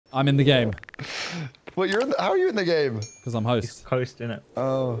I'm in the game. Well, you're in the, how are you in the game? Because I'm host. He's coast, innit?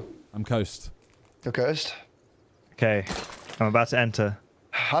 Oh. I'm coast. You're coast? Okay. I'm about to enter.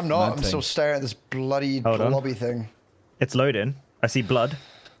 I'm not. Mad I'm thing. still staring at this bloody Hold on. lobby thing. It's loading. I see blood.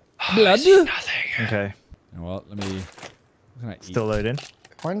 Blood? Nothing. Okay. You know what? Let me... What can I eat? Still loading.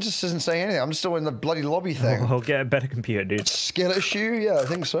 Mine just isn't saying anything. I'm still in the bloody lobby thing. I'll get a better computer, dude. Skill issue? Yeah, I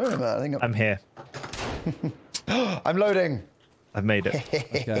think so, man. I think I'm here. I'm loading. I've made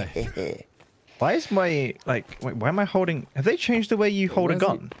it. Okay. Why is my wait, why am I holding? Have they changed the way you hold a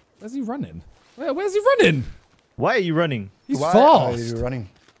gun? Where's he running? Where's he running? Why are you running? He's Why fast. are you running?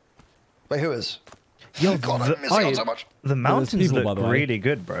 Wait, who is? Yo, God, I'm missing out so much. The mountains people, by look the way. really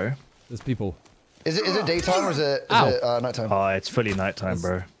good, bro. There's people. Is it daytime or is it nighttime? Oh, it's fully nighttime,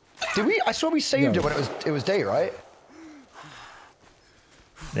 bro. Did we? I saw we saved it when it was day, right?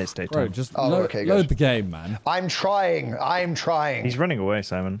 It's Bro, daytime. just okay, good. load the game, man. I'm trying. I'm trying. He's running away,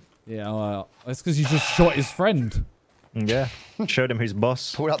 Simon. Yeah, it's because you just shot his friend. Yeah. Showed him who's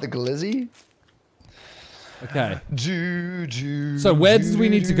boss. Pulled out the glizzy. Okay. So where did we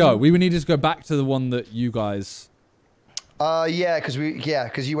need to go? We would need to go back to the one that you guys... Yeah, because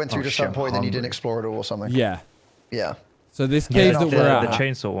you went through to some point, then you didn't explore it all or something. Yeah. Yeah. So this cave that we're at... The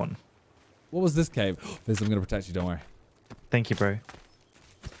chainsaw one. What was this cave? Fizz, I'm going to protect you, don't worry. Thank you, bro.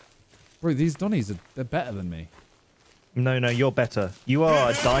 Bro, these Donnies, they're better than me. No, you're better. You are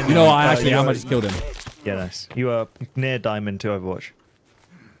a diamond. You know what, I actually am. I just killed him. Yeah, nice. You are near diamond to Overwatch.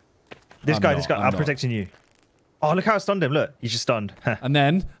 This guy, I'm protecting you. Oh, look how I stunned him. Look, he's just stunned. And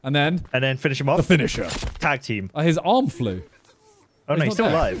then finish him off. the finisher. Tag team. Oh, his arm flew. Oh, no, he's still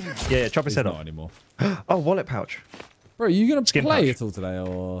dead. alive. Yeah, chop his He's head not off. anymore. Oh, wallet pouch. Bro, are you going to Skin play pouch. it all today,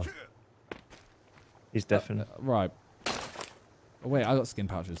 or...? He's definite. Right. Oh, wait, I got skin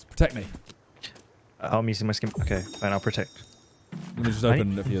pouches. Protect me. I'm using my skin. Okay, fine, I'll protect. Let me just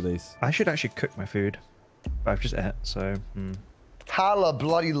open a few of these. I should actually cook my food. But I've just ate, so... Halla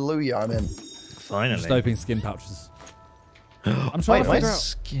bloody Louie, I'm in. Finally. Just opening skin pouches. I'm trying to figure out...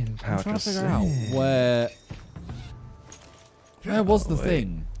 Skin pouch. I'm trying to figure out where was the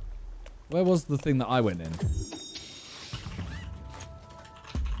thing? Where was the thing that I went in?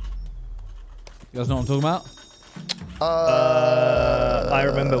 You guys know what I'm talking about? I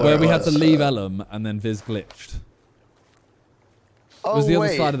remember Where we had was. to leave Ellum and then Viz glitched. Oh, It was the other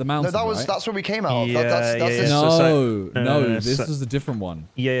wait. side of the mountain, No, right? that's where we came out. Yeah, That's yeah, this. No, No, this so- was a different one.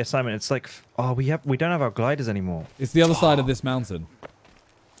 Yeah, Simon, it's like... Oh, we don't have our gliders anymore. It's the other side of this mountain.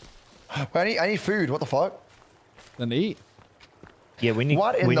 I need food. What the fuck? Then to eat. Yeah, we need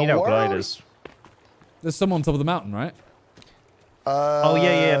What in the our world? gliders. There's some on top of the mountain, right? Oh,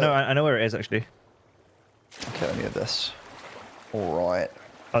 yeah, no, I know where it is, actually. Okay, I need this. All right.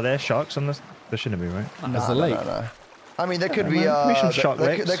 Are there sharks on this? There shouldn't be, right? There's a lake. No. I mean, there could be man. Maybe some shark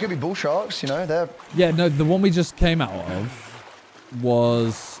legs. there could be bull sharks. You know, they're Yeah, no, the one we just came out of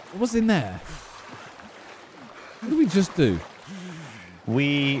was... What was in there? What did we just do?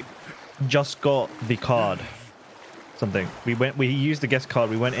 We just got the card. Something. We used the guest card.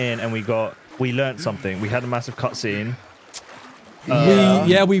 We went in and we learnt something. We had a massive cutscene.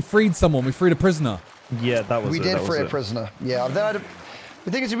 We freed someone. We freed a prisoner. Yeah, that was we it. did that free a was it. prisoner. Yeah. Then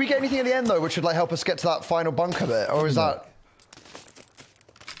the thing is, did we get anything at the end though, which would like help us get to that final bunker bit, or is that?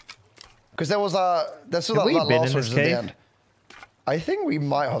 Because there was there's still Have that we been last in one this at the cave? end. I think we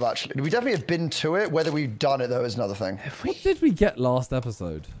might have actually. We definitely have been to it. Whether we've done it though is another thing. What did we get last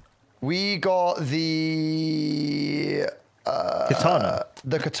episode? We got the Katana.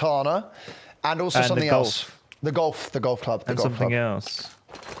 the katana, and also And the something golf. else. The golf club. The And golf something club. else.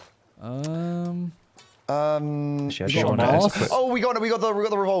 Actually, I We don't got want to mask. equip. Oh, we got the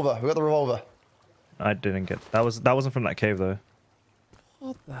revolver. We got the revolver. I didn't get that. Wasn't from that cave though.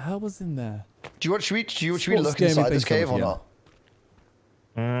 What the hell was in there? Should we Sports look gaming inside this things cave or over not?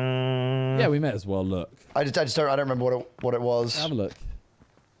 Yeah, we may as well look. I don't remember what it was. Have a look.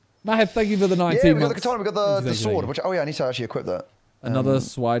 Mahid, thank you for the 19 Yeah, we got the months. katana. We got Thank the you, sword. thank you. Which I need to actually equip that. Another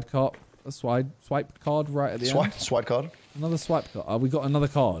swipe card right at the end. Swipe card. Another swipe card. We got another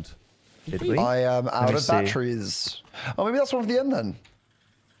card. Did we? I am out me of see. batteries. Oh, maybe that's one for the end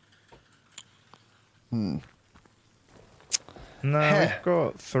then. No, we've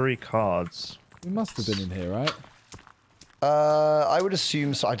got 3 cards. We must have been in here, right? I would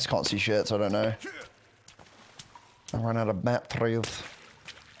assume so. I just can't see shit, so I don't know. I ran out of batteries.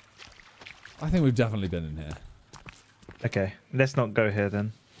 I think we've definitely been in here. Okay, let's not go here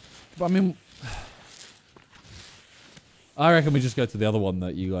then. But I mean, I reckon we just go to the other one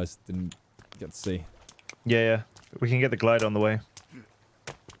that you guys didn't get to see. Yeah. We can get the glider on the way.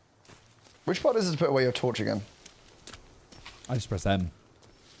 Which part is it to put away your torch again? I just press M.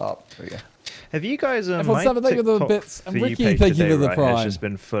 Oh, there we go. Have you guys Everyone, my thank you for the TikTok bits. And For You Ricky, page thank you today, for the right, prime. has just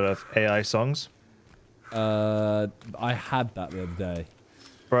been full of AI songs. I had that the other day.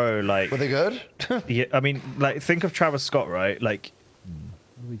 Bro, like... Were they good? Yeah, I mean, like, think of Travis Scott, right? Like,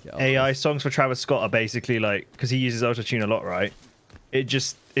 What do we get AI songs for Travis Scott are basically like... Because he uses autotune a lot, right? It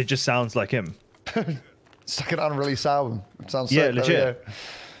just sounds like him. It's like an unreleased album. It sounds Yeah, sick. There we legit. go.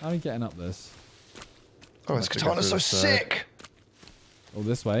 How are we getting up this? Oh, this katana's so sick. Oh,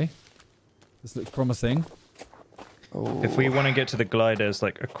 this way. This looks promising. Oh. If we want to get to the gliders,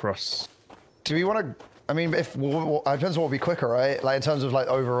 like, across... Do we want to... I mean, if... it depends what will be quicker, right? Like, in terms of, like,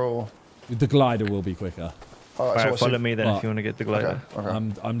 overall... The glider will be quicker. All Alright, follow me then But- if you want to get the glider. Okay.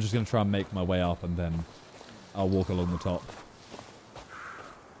 I'm just going to try and make my way up and then I'll walk along the top.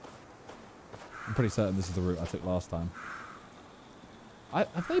 I'm pretty certain this is the route I took last time.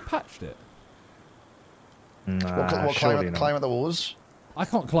 Have they patched it? Nah, What surely not. climb at the walls? I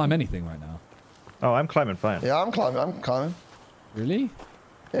can't climb anything right now. Oh, I'm climbing fine. Yeah, I'm climbing. Really?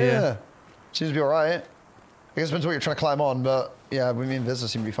 Yeah. Seems to be alright. I guess it depends what you're trying to climb on, but yeah, me and Vizza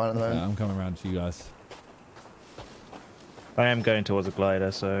seem to be fine at the moment. Yeah, I'm coming around to you guys. I am going towards a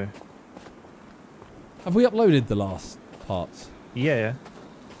glider, so... Have we uploaded the last parts? Yeah.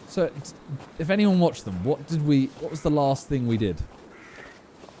 So, if anyone watched them, what was the last thing we did?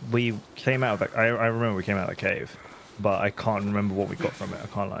 We came out of that... I remember we came out of the cave, but I can't remember what we got from it, I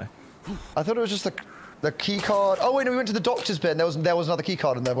can't lie. I thought it was just the key card. Oh wait, no, we went to the doctor's bit and there was another key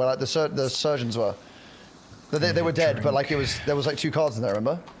card in there where like the surgeons were. They were dead, but like there was like 2 cards in there,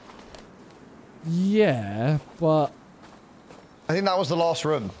 remember? Yeah, but... I think that was the last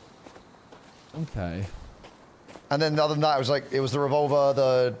room. Okay. And then other than that, it was the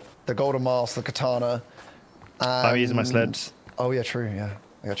revolver, the golden mask, the katana. I'm using my sled. Oh yeah, true. Yeah,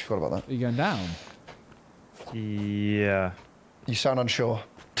 I actually forgot about Are you going down? Yeah. that. You sound unsure.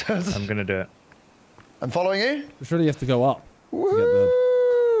 I'm gonna do it. I'm following you. Surely you have to go up. Woo! To get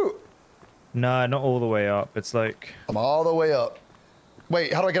the... Nah, not all the way up. It's like... I'm all the way up.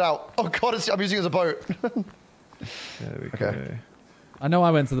 Wait, how do I get out? Oh god, I'm using it as a boat. There we Okay. go. I know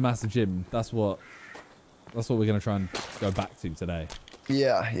I went to the massive gym. That's what we're going to try and go back to today.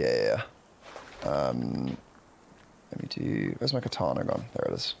 Yeah. Let me do... Where's my katana gone? There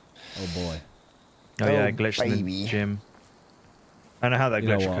it is. Oh boy. Oh yeah, I Oh, glitched in baby. the gym. I know how that You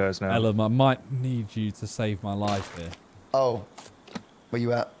know glitch what? occurs now. Ellen, I might need you to save my life here. Oh. Where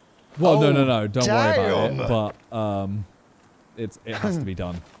you at? Well, Oh, no. Don't worry damn. about it. But it has to be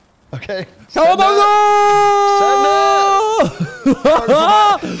done. Okay. Come on!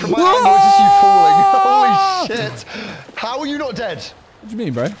 From my angle, it's just you falling. Holy shit. How are you not dead? What do you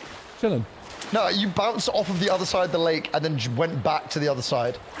mean, bro? Chilling. No, you bounced off of the other side of the lake and then went back to the other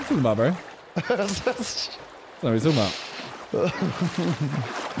side. What are you talking about, bro? No, what are you talking about?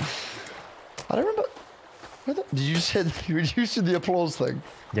 I don't remember. Did you just hit the applause thing?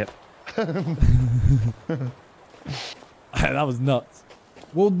 Yep. That was nuts.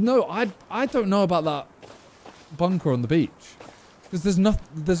 Well, no, I don't know about that bunker on the beach. Because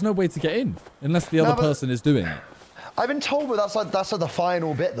there's no way to get in unless the other person is doing it. I've been told, but that's like the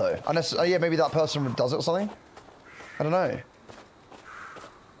final bit though. Unless, yeah, maybe that person does it or something. I don't know.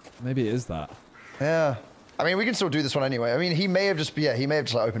 Maybe it is that. Yeah. I mean, we can still do this one anyway. I mean, he may have just like,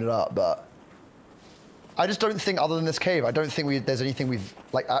 opened it up, but I just don't think, other than this cave, I don't think there's anything we've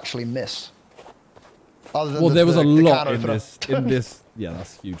like actually missed. Other than There was a lot can in opener. this. Yeah,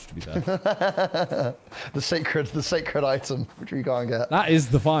 that's huge to be fair. the sacred item, which we can't get. That is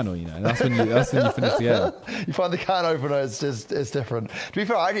the final, you know. That's when you finish the game. You find the can opener, it's different. To be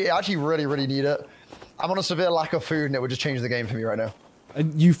fair, I actually really need it. I'm on a severe lack of food, and it would just change the game for me right now.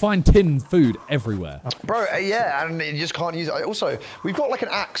 And you find tinned food everywhere. Bro, yeah, and you just can't use it. Also, we've got like an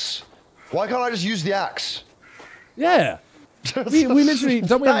axe. Why can't I just use the axe? Yeah. We literally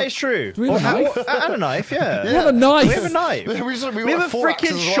don't we have That is true. Do we have a knife? And a knife, yeah. We have a knife. We have a knife. We We have a four axes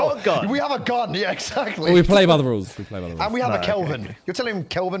freaking as well. shotgun. We have a gun, yeah, exactly. Well, we play by the rules. And we have a No, Kelvin. okay. You're telling him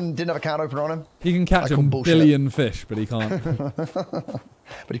Kelvin didn't have a can opener on him? He can catch I a call bullshit. billion fish, but he can't. But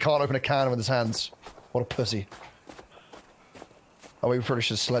he can't open a can with his hands. What a pussy. Oh, we probably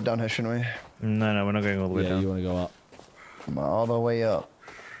should sled down here, shouldn't we? No, we're not going all the way Yeah, down. you want to go up. Come all the way up.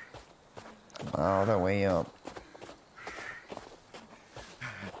 All the way up.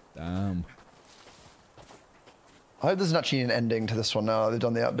 Damn. I hope there's actually an ending to this one now. They've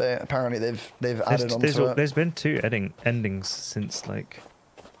done the update. Apparently they've added on to it. There's been 2 endings since like...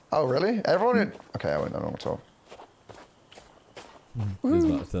 Oh, really? Everyone... Okay, I won't know at all. He's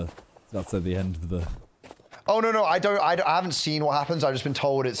about to say the end of the... Oh, no, I haven't seen what happens. I've just been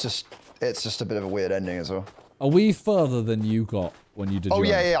told it's just a bit of a weird ending as well. Are we further than you got when you did. Oh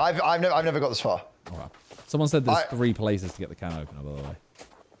your own? yeah. I've never got this far. All right. Someone said there's 3 places to get the can opener, by the way.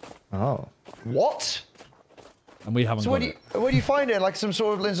 Oh. What? And we haven't So got where do you find it? Like some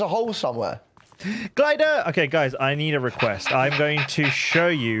sort of there's a hole somewhere. Glider! Okay, guys, I need a request. I'm going to show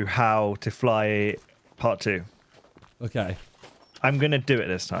you how to fly part 2. Okay. I'm going to do it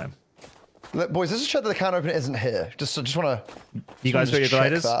this time. Look, boys, let's just check that the can opener isn't here. Just want to. You guys got your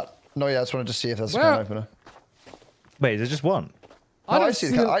gliders? No, yeah, I just wanted to see if there's a Where? can opener. Wait, there's just one. No, I see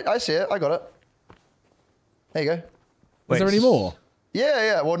it. I see it. I got it. There you go. Is there any more?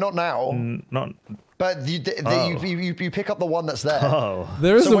 Yeah. Well, not now. Not. But you pick up the one that's there. Oh.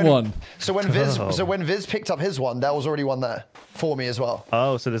 There isn't one. So when Viz picked up his one, there was already one there for me as well.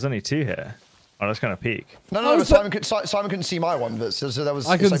 Oh, so there's only 2 here. Oh, that's kind of peak. No, but Simon couldn't see my one, Viz. So there was.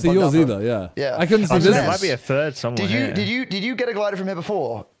 I couldn't see yours either. Yeah. Yeah. I couldn't see So this. There might be a third somewhere. Did you get a glider from here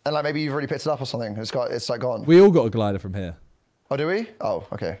before? And like maybe you've already picked it up or something. It's like gone. We all got a glider from here. Oh, do we? Oh,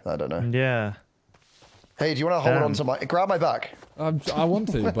 okay. I don't know. Yeah. Hey, do you want to hold on to my? Grab my back. I want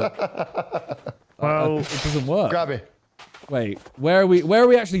to, but Well, it doesn't work. Grab me. Wait, where are we? Where are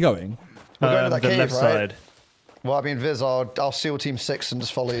we actually going? We're going to that the cave, left right? side. Well, I mean, Viz, I'll seal Team 6 and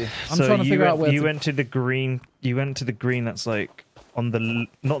just follow you. I'm trying to figure out where you went to the green. You went to the green. That's like on the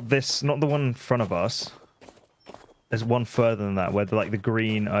not the one in front of us. There's one further than that where the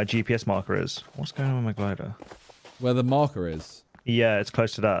green GPS marker is. What's going on with my glider? Where the marker is. Yeah, it's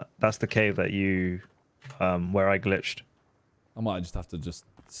close to that. That's the cave that you, where I glitched. I might just have to just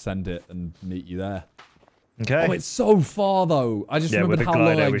send it and meet you there. Okay. Oh, it's so far though. I just remembered how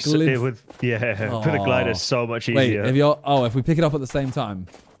long I glitched. With the glider is so much easier. Wait, if we pick it up at the same time.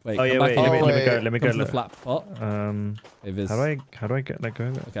 Wait. Oh yeah, wait. Let me go. To the flat spot. How do I get that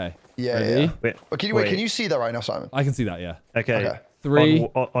going? Okay. Yeah, Ready? yeah. Wait. Can you see that right now, Simon? I can see that. Yeah. Okay. 3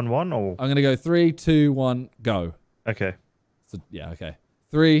 on one or? I'm gonna go 3, 2, 1, go. Okay. So yeah. Okay.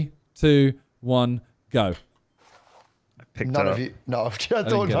 3, 2, 1, go. I picked None it of up. you. No, I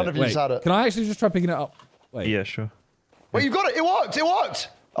thought none of you had it. Can I actually just try picking it up? Wait. Yeah, sure. Wait, you got it. It worked. It worked.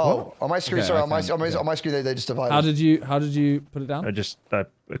 Oh, on my screen. Okay, sorry, I on my can- screen they just divided. How did you put it down? I just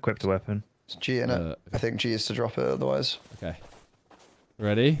equipped a weapon. It's G in it. Okay. I think G is to drop it otherwise. Okay.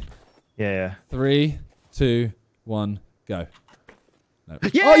 Ready? Yeah. 3, 2, 1, go. No.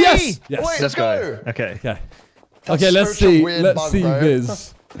 Yay! Oh yes! Yes. Wait, let's go. Okay. Okay. That's Okay. Let's such a see. weird Let's bug, see, bro.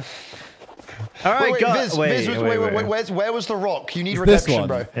 Viz. All right, Viz, wait. where was the rock? You need It's this redemption, one.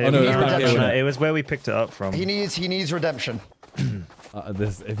 bro. Oh, You no, need it's back here, redemption. isn't It was where we picked it up from. He needs redemption.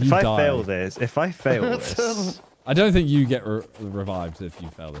 If I fail this, I don't think you get revived if you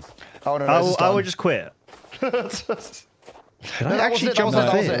fail this. Oh no, I would just quit. Did I actually jump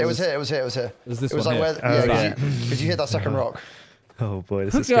off it? it? It was here. It was this It was one like here. where, yeah, because you hit that second rock. Oh boy,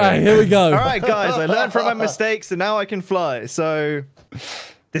 this is Okay, scary. here we go. All right, guys, I learned from my mistakes, and now I can fly. So,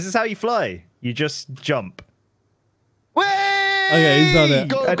 this is how you fly. You just jump. Okay, he's done it.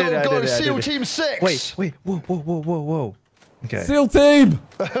 Go, SEAL Team 6. Wait, whoa. Okay. SEAL team,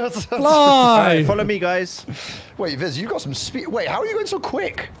 All fly! right, follow me, guys. Wait, Viz, you got some speed. Wait, how are you going so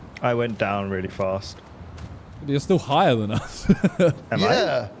quick? I went down really fast. You're still higher than us. Am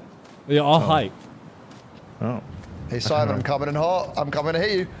Yeah. You're our height. I? Oh. Hey, Simon, I'm coming in hot. I'm coming to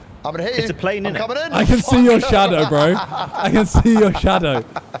hit you. I'm going to hit you. It's a plane, I'm innit? coming in. I can see your shadow, bro. I can see your shadow.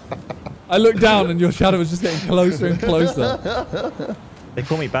 I looked down and your shadow was just getting closer and closer. They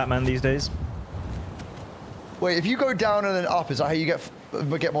call me Batman these days. Wait, if you go down and then up, is that how you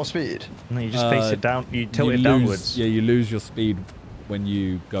get more speed? No, you just face it down. You tilt You it lose- downwards. Yeah, you lose your speed when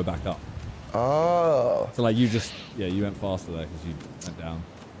you go back up. Oh. So like you went faster there because you went down.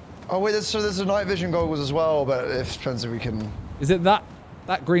 Oh wait, there's a night vision goggles as well, but it depends if we can. Is it that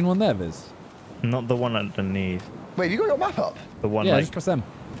green one there, Viz? Not the one underneath. Wait, have you got your map up? The one Yeah, like. just press M.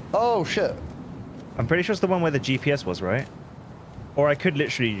 Oh shit. I'm pretty sure it's the one where the GPS was, right? Or I could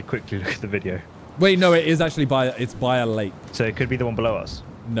literally quickly look at the video. Wait, no, it is actually by a lake. So it could be the one below us.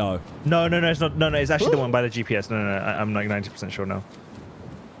 No. No, it's not. No, it's actually the one by the GPS. No, I'm like 90% sure now.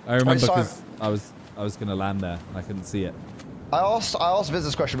 I remember Simon. because I was gonna land there and I couldn't see it. I asked Viz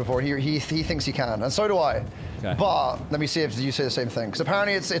this question before. He thinks he can, and so do I. Okay. But let me see if you say the same thing. Because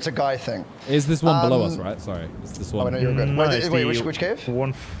apparently it's a guy thing. Is this one below us, right? Sorry, it's this one. Oh, no, you're good. No, Wait, it's wait, the which cave?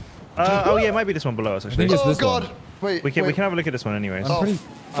 One. Oh yeah, it might be this one below us actually. think it's Oh this god. one. Wait. We can have a look at this one anyways. I'm pretty.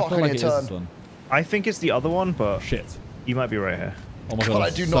 fuck, I feel I like need it to is turn. this one. I think it's the other one, but Shit. you might be right here. Oh my god, God, I'm I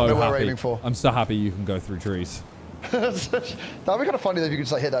do so not know what we're happy. aiming for. I'm so happy you can go through trees. That'd be kind of funny if you could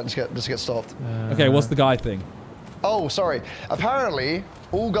just like hit that and just get stopped. Okay, what's the guy thing? Oh, sorry. Apparently,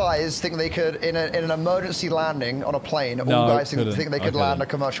 all guys think they could, in an emergency landing on a plane, all guys think they could land a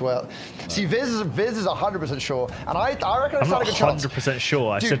commercial air. No. See, Viz is 100% sure, and I reckon I'm not a good chance. 100%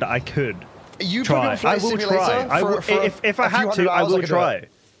 sure. I said that I could. You try. I will try. If I had to, I will try.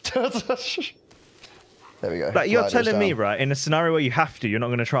 There we go. Like, you're telling me, right, in a scenario where you have to, you're not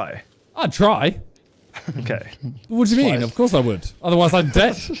going to try? I'd try. Okay. What do you mean? Of course I would. Otherwise, I'm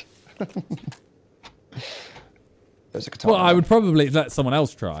dead. There's a katana. Well, I would probably let someone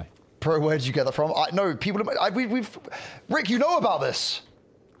else try. Bro, where did you get that from? No, people. We've. Rick, you know about this.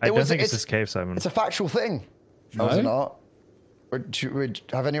 I don't think it's this cave, Simon. It's a factual thing. No, is it not?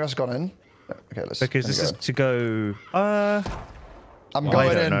 Have any of us gone in? Okay, let's. Because this is to go. I'm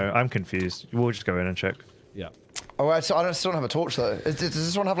going in. I don't know. I'm confused. We'll just go in and check. Yeah. Oh, I still don't have a torch though. Does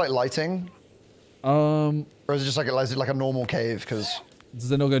this one have like lighting? Or is it just like a normal cave? Because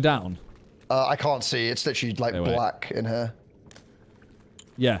does it not go down? I can't see. It's literally like black in here.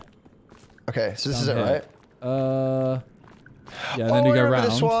 Yeah. Okay, so this is it, right? Yeah. Then you go I remember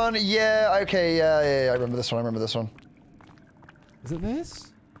round. this one. Yeah. Okay. Yeah. I remember this one. Is it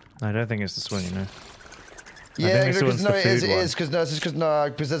this? I don't think it's this one, you know. Yeah, because it is because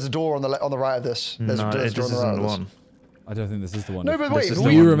there's a door on the right of this. There's a door on the right of this. I don't think this is the one. No, but wait,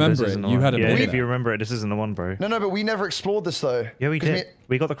 you remember it. You had it. Yeah, if you remember it, this isn't the one, bro. No, but we never explored this though. Yeah, we did.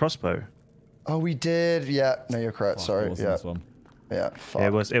 We got the crossbow. Oh, we did. Yeah. No, you're correct. Sorry. Yeah. This one. Yeah. Fuck. Yeah,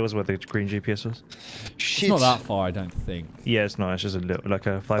 it was where the green GPS was. Shit. It's not that far, I don't think. Yeah, it's not. It's just a little, like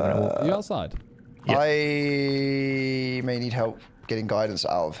a 5-minute walk. Are you outside? Yeah. I may need help getting guidance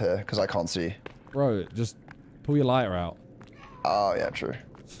out of here because I can't see. Bro, just pull your lighter out. Oh yeah, true.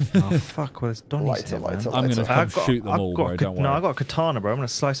 Oh fuck! Well, there's Donnie's Lighter. I'm gonna come shoot them all, bro. Don't worry. No, I got a katana, bro. I'm gonna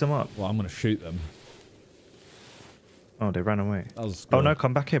slice them up. Well, I'm gonna shoot them. Oh, they ran away. That was oh no,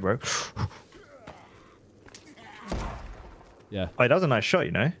 come back here, bro. Yeah. Oh, that was a nice shot,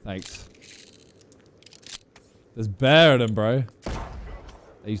 you know. Thanks. There's bear in him, bro.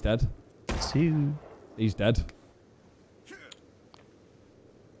 He's dead. See you. He's dead.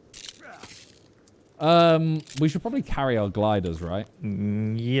 We should probably carry our gliders, right?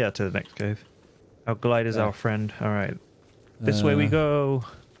 Yeah, to the next cave. Our glider's our friend. All right. This way we go.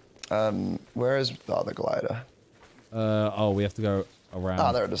 Where is the other glider? Oh, we have to go around.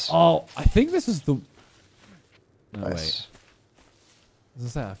 Ah, there it is. Oh, I think this is the... No, Nice. wait. As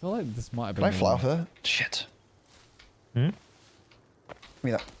I say, I feel like this might have been... Can I fly off there? Shit. Hmm? Give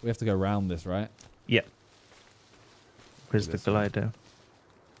me that. We have to go around this, right? Yeah. Where's the glider?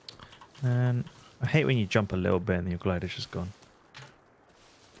 And I hate when you jump a little bit and your glider's just gone.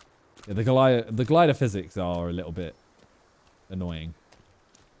 Yeah, the glider physics are a little bit annoying.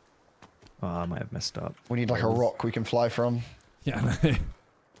 Oh, I might have messed up. We need like a rock we can fly from. Yeah, I know.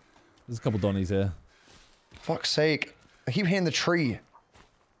 There's a couple Donnies here. Fuck's sake. I keep hitting the tree.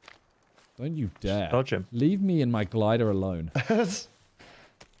 Don't you dare. Dodge him. Leave me and my glider alone.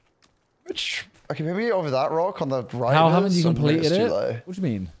 Which... Okay, maybe over that rock on the right. How haven't you completed it? What do you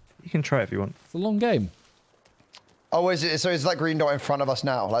mean? You can try if you want. It's a long game. Oh, is it? So is that green dot in front of us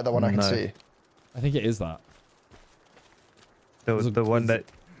now? Like the one I can see? I think it is that. The one that...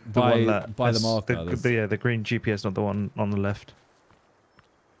 By the marker. The green GPS, not the one on the left.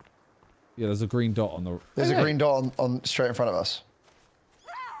 Yeah, there's a green dot on the... There's a green dot on straight in front of us.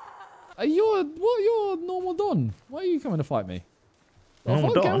 You're normal Don. Why are you coming to fight me?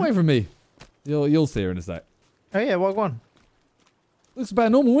 Normal Get Don? away from me. You'll see her in a sec. Oh yeah, what one? Looks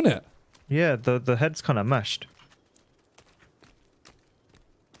about normal, isn't it? Yeah, the head's kind of mashed.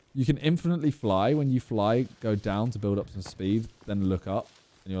 You can infinitely fly. When you fly, go down to build up some speed, then look up,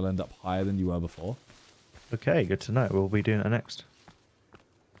 and you'll end up higher than you were before. Okay, good to know. We'll be doing that next.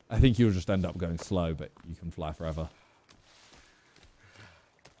 I think you'll just end up going slow, but you can fly forever.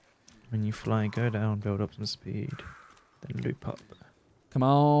 When you fly, go down, build up some speed, then loop up. Come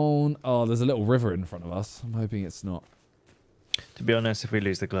on. Oh, there's a little river in front of us. I'm hoping it's not. To be honest, if we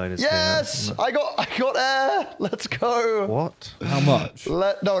lose the gliders... Yes! I got air! Let's go! What? How much?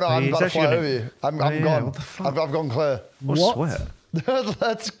 No, I'm about to fly over you. I'm gone. What the fuck? I've gone clear. What? Sweat?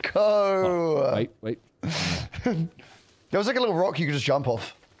 Let's go! Oh, wait. There was like a little rock you could just jump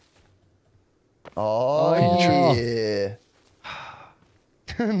off. Oh, yeah.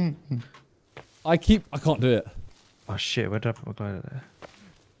 I can't do it. Oh shit, where did I put my glider there?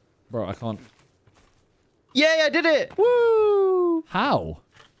 Bro, I can't. Yay, I did it! Woo! How?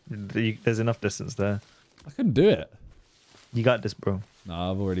 There's enough distance there. I couldn't do it. You got this, bro. No,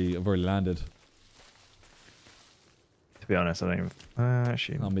 I've already landed. To be honest, I don't even...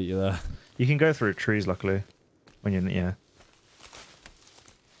 actually... I'll meet you there. You can go through trees, luckily. When you're... Yeah.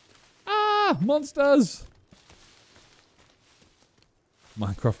 Ah! Monsters!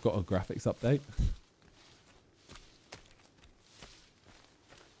 Minecraft got a graphics update.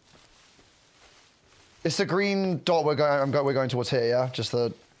 It's the green dot we're going towards here, yeah? Just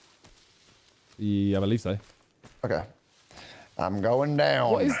the... Yeah, I believe so. Okay. I'm going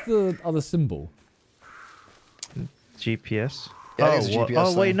down. What is the other symbol? GPS. Yeah, it's a GPS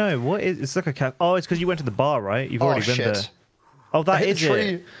Oh, wait, thing. no. What is... It's like a cap... Oh, it's because you went to the bar, right? You've already been shit. there. Oh, that I hit is the tree.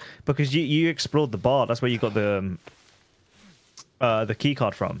 it. Because you explored the bar. That's where you got the key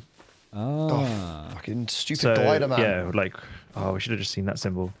card from. Ah. Fucking stupid So, glider, man. yeah, like... Oh, we should have just seen that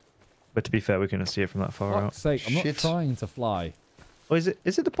symbol. But to be fair, we couldn't see it from that far out. Fuck's sake, I'm not Shit. trying to fly. Oh, is it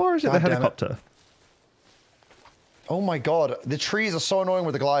the bar or is it the God damn it. helicopter? Oh my god, the trees are so annoying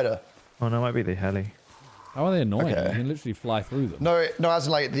with the glider. Oh, no, it might be the heli. How are they annoying? Okay. You can literally fly through them. No, as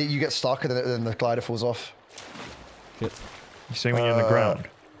in like you get stuck and then the glider falls off. Shit. You're saying when you're on the ground?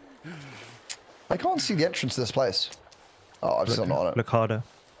 I can't see the entrance to this place. Oh, I've still not on it. Look harder.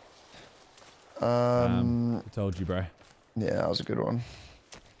 I told you, bro. Yeah, that was a good one.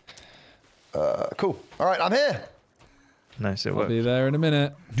 Cool. All right, I'm here. Nice, it I'll worked. be there in a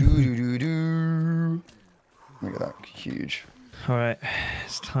minute. Do. Look at that, huge. All right,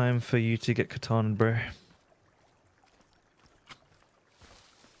 it's time for you to get katana, bro.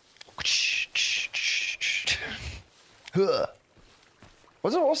 Huh.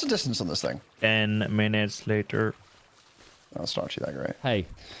 What's the distance on this thing? 10 minutes later. Oh, it's not actually that great. Hey,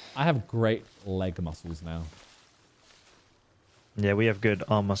 I have great leg muscles now. Yeah, we have good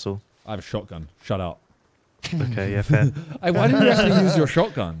arm muscle. I have a shotgun. Shut up. Okay, yeah, fair. Hey, why didn't you actually use your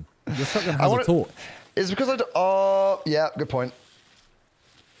shotgun? Your shotgun has a torch. It's because I. Oh, yeah, good point.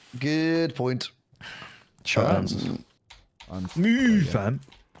 Good point. Shotguns. Move, fam.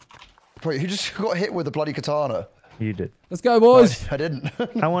 Wait, who just got hit with a bloody katana? You did. Let's go, boys. I didn't.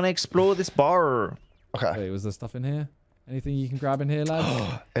 I want to explore this bar. Okay. Wait, was there stuff in here? Anything you can grab in here,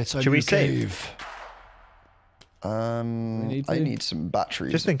 lads? It's a Should we new save? cave. We need I to? need some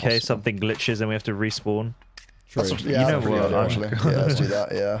batteries. Just in if case possible. something glitches and we have to respawn. True. That's what, yeah, You know that's pretty what, good, actually. Yeah, let's do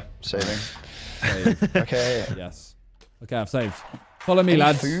that. Yeah, saving. Save. Okay. Yes. Okay, I've saved. Follow me, Any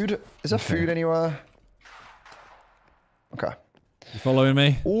lads. food? Is there food anywhere? Okay. You following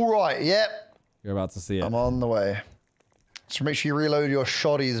me? All right. Yep. You're about to see it. I'm on the way. So make sure you reload your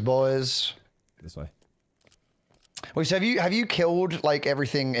shotties, boys. This way. Wait, so have you killed like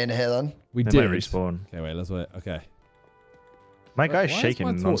everything in here then? We They did. might respawn. Okay, wait. Let's wait. Okay. My guy's Why is shaking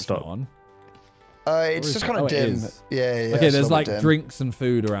my torch non-stop. not on? It's is just it? kind of Oh, it dim. is. Yeah. Okay, it's a there's little like bit dim. drinks and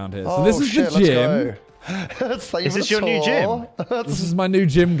food around here. So Oh, this is shit, the gym. Let's go. Thank you Is for this the your new tour. gym? This is my new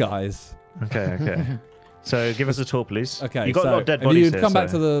gym, guys. Okay, okay. So give us a tour, please. Okay, You got so a lot of dead if bodies you here. come back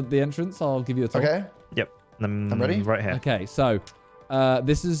so- to the entrance, I'll give you a talk. Okay. Yep. I'm ready. Right here. Okay, so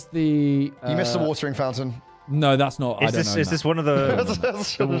this is the. You missed the watering fountain. No, that's not. Is this one of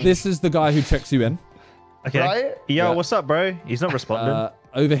the? This is the guy who checks you in. Okay. Right? Yo, Yeah. what's up, bro? He's not responding.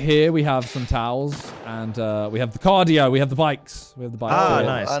 Over here we have some towels, and we have the cardio. We have the bikes. We have the bikes. Ah, here.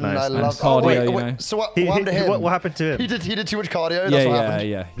 nice. And I nice. love cardio, wait, you wait, know. So what happened to him? What happened to him? He did too much cardio. Yeah, That's what yeah, happened.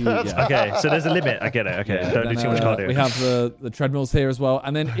 yeah, yeah. Okay, so there's a limit. I get it. Okay, Yeah, don't do then, too much cardio. We have the treadmills here as well,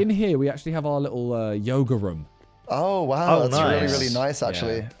 and then in here we actually have our little yoga room. Oh wow, Oh, that's nice. really really nice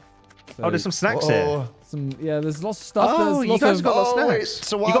actually. So Oh, there's some snacks here. there's lots of stuff. Oh, there's you lots guys of, got lots of Oh snacks. wait,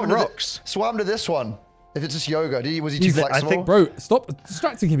 so You what got happened to rocks. So what happened to this one? If it's just yoga, was he too He's- I flexible? I think, bro, stop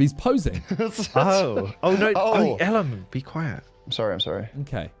distracting him. He's posing. Oh no! Oh. Oh, Ellen, be quiet. I'm sorry.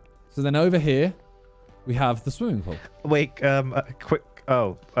 Okay. So then over here, we have the swimming pool. Wait, quick.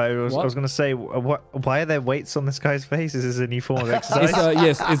 Oh, I was gonna say, why are there weights on this guy's face? Is this a new form of exercise?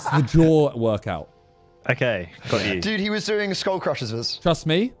 Yes, it's the jaw workout. Okay, got you. Dude, he was doing skull crushes. Viz. Trust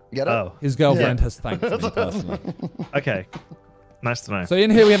me, You get it? Oh, his girlfriend has thanked me personally. okay. Nice to know. So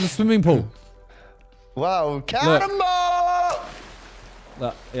in here we have the swimming pool. Wow, cannonball!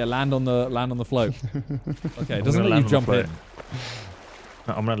 Yeah, land on the float. Okay, it doesn't gonna let you land on jump the in.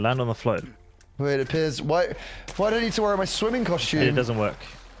 float. I'm gonna land on the float. Wait, it appears. Why do I need to wear my swimming costume? It doesn't work.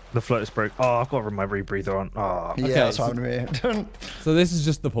 The float is broke. Oh, I've got my rebreather on. Oh. Yeah, Okay, that's so- what happened to me. So this is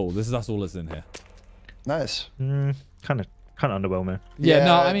just the pool. That's all that's in here. Nice. Kind of underwhelming. Yeah,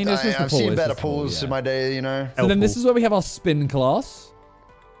 no, I mean it's just the I've pool. seen it's better just the pool, pools yeah. in my day, you know. So then this pool. is where we have our spin class.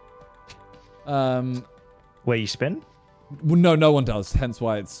 Where you spin? Well, no one does. Hence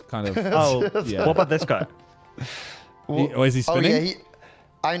why it's kind of. Oh, Yeah. What about this guy? Is he spinning?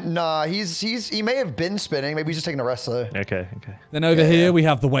 Oh yeah, he may have been spinning. Maybe he's just taking a rest though. Okay. Then over Yeah, here yeah. we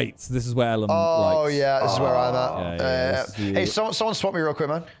have the weights. This is where Ellen Oh likes. yeah, this is where I'm at. Yeah, this is you. Hey, someone swap me real quick,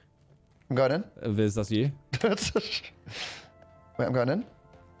 man. I'm going in. Viz, that's you. Wait, I'm going in.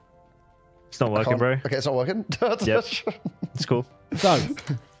 It's not working, bro. Okay, it's not working. Yep. It's cool. So,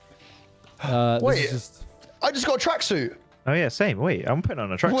 this Wait. is just... I just got a tracksuit. Oh yeah, same. Wait, I'm putting on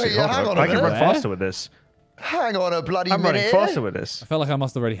a Wait, tracksuit. yeah, Hold hang on. on a I can run minute. faster with this. Hang on a bloody I'm running minute. faster with this. I feel like I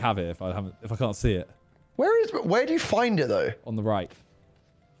must already have it if I can't see it Where do you find it though? on the right.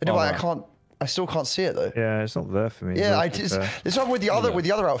 No, Oh, I right. can't. I still can't see it though. Yeah, it's not there for me. Yeah, It's not there. this one with the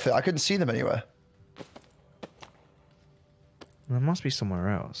other outfit. I couldn't see them anywhere. There must be somewhere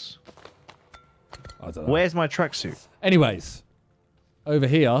else. I don't know. Where's my tracksuit? Anyways, over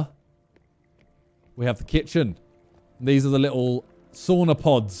here, we have the kitchen. These are the little sauna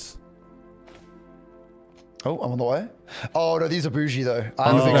pods. Oh, I'm on the way. Oh no, these are bougie though.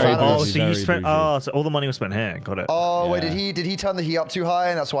 I'm a big very fan of Oh, this. so you Very spent. bougie. Oh, so all the money was spent here. Got it. Oh wait, Yeah. did he turn the heat up too high,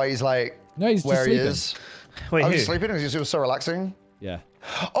 and that's why he's like No, he's just where he sleeping. is? Wait, Oh, who? he's sleeping. It was so relaxing. Yeah.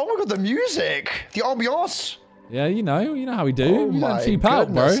 Oh my god, the music, the ambiance. Yeah, you know how we do. Oh You my don't cheap out,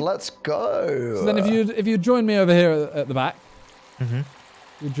 bro. goodness, let's go. So then if you join me over here at the back,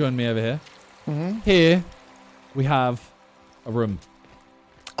 you join me over here. Here we have a room.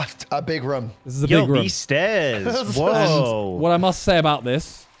 a big room. This is a Yo, big room. these stairs. And Whoa. What I must say about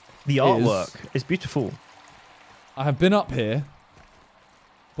this, The artwork is beautiful. I have been up here,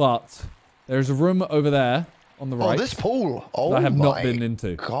 but there's a room over there on the Oh, right this pool. Oh that I have not my been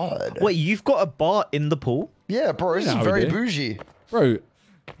into. God. Wait, you've got a bar in the pool? Yeah, bro, this You know is how we very do. bougie. Bro, do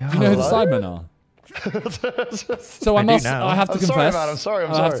you know who the Hello? Sidemen are? So I do now. I have to I'm confess. sorry, man, I'm sorry,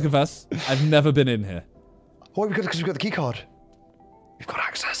 I'm I have sorry. to confess, I've never been in here. Why? Because we've got the key card. We've got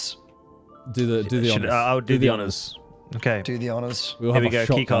access. Do the honors. I'll do the honors. Okay. Do the honors. We'll Here have we our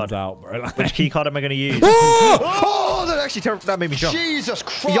go, key shotguns card. out, bro. Which key card am I going to use? Oh, that actually that made me jump. Jesus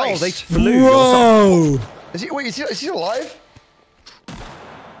Christ! Yo, they flew. Whoa! Is he alive?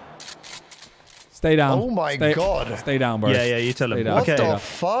 Stay down. Oh my Stay- God. Stay down, bro. Yeah, you tell Stay him. down. What Okay. the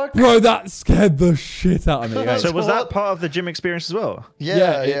fuck? Bro, that scared the shit out of me. Hey. So was that What? part of the gym experience as well?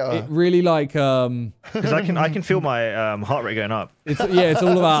 Yeah, It really like Because I can feel my heart rate going up. it's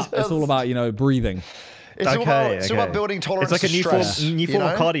all about breathing. It's all Okay. about building tolerance It's like a to new stress, form you of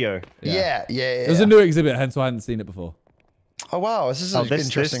know? cardio. Yeah. There's a new exhibit, hence I hadn't seen it before. Oh wow, this is Oh, an this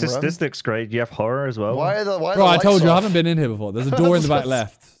interesting room. this looks great. You have horror as well. Why are the Bro, I lights told you I off? haven't been in here before. There's a door in the back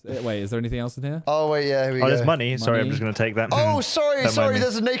left. Wait, is there anything else in here? Oh wait, yeah, here we Oh, go. there's money. Sorry, I'm Money. just gonna take that. Oh, Don't sorry. mind me.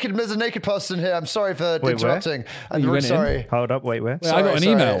 There's a naked person here. I'm sorry for Wait, interrupting. I'm You really went in? sorry. Hold up. Wait, where? Wait, I got an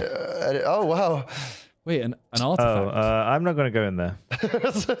email. Oh wow. Wait, an Oh, artifact. I'm not gonna go in there.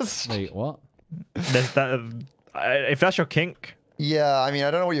 Wait, what? There's that, if that's your kink, Yeah, I mean,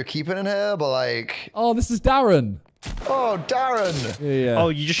 I don't know what you're keeping in here, but like, Oh, this is Darren. oh, Darren. Yeah. oh,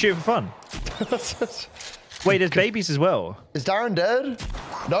 you just shoot for fun. Wait, there's babies as well. Is Darren dead?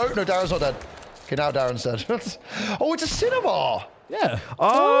 No, Darren's not dead. Okay, now Darren's dead. Oh, it's a cinema. Yeah.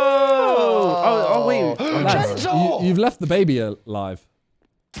 Oh, wait. Lads, Chainsaw! you've left the baby alive.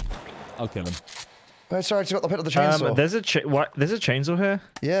 I'll kill him. Wait, sorry, I just got the pit of the chainsaw. There's a there's a chainsaw here.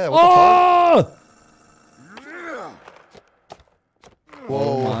 Yeah, what the Oh! fuck? Oh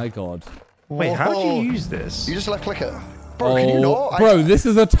Whoa. my god. Wait, how do Whoa. you use this? You just left click it. Bro, can you not? Bro, this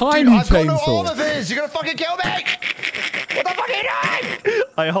is a tiny Dude, I've got no chainsaw. armor, You're gonna fucking kill me! What the fuck are you doing?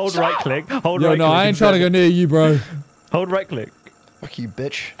 I hold right click. Hold Yo, right no, click. I ain't trying to go near you, bro. Hold right click. Fuck you,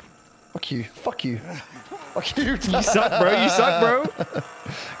 bitch. Fuck you. Fuck you. Fuck you. You suck, bro. You suck, bro.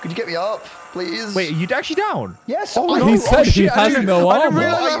 Could you get me up, please? Wait, you actually down? Yes. Oh, I he know. said he shit, I has didn't- no I didn't armor.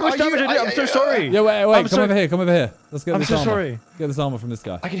 realize how much Are damage you- I did. I'm so sorry. Yeah, wait, I'm come over here, come over here. Let's get I'm this so armor. sorry. Get this armor from this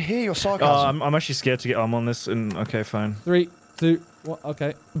guy. I can hear your sarcasm. I'm actually scared to get arm on this. And okay, fine. 3, 2, 1,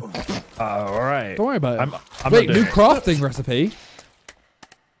 okay. All right. Don't worry about it. I'm Wait, not new doing it. crafting recipe.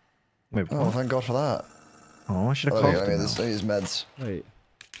 Wait, Oh, what? thank God for that. Oh, I should have Oh, yeah, crafted yeah, now. these meds. Wait.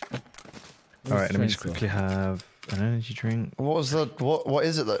 All right, let me just Chainsaw? quickly have an energy drink. What was the what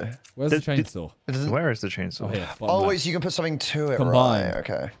is it though? Where's the Did- chainsaw? It doesn't. Where is the chainsaw? Oh, here. bottom Oh left. wait, so you can put something to it, Combine. right?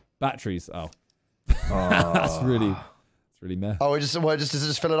 Okay. Batteries. Oh. Oh, That's really meh. Oh, does it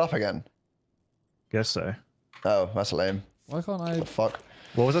just fill it up again? guess so. Oh, that's lame. Why can't I? The fuck.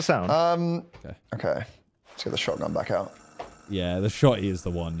 What was that sound? Okay. Let's get the shotgun back out. Yeah, the shotty is the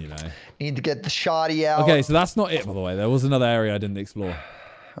one, you know. Need to get the shotty out. Okay, so that's not it, by the way. There was another area I didn't explore.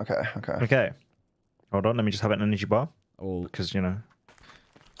 Okay. okay. Hold on, let me just have an energy bar. Oh, Because, you know.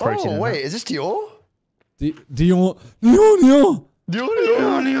 protein Oh in wait, is this Dior? Dion.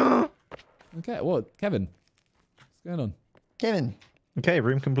 Dior. Okay, what? Kevin? What's going on? Kevin. that. Okay,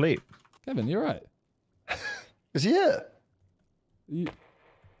 room complete. Kevin, you're right. Is he here? You...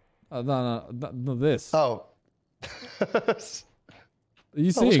 no, not this. Oh. Are you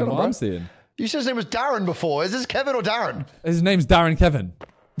what's seeing going on, what bro? I'm seeing? You said his name was Darren before. Is this Kevin or Darren? His name's Darren Kevin.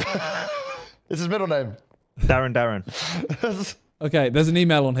 It's his middle name. Darren. Okay, there's an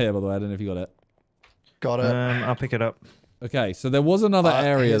email on here, by the way. I don't know if you got it. Got it. I'll pick it up. Okay, so there was another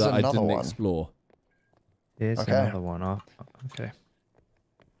area here's that I another didn't one. explore. Here's Okay. another one. Okay.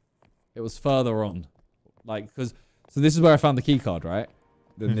 It was further on, like because so this is where I found the key card, right?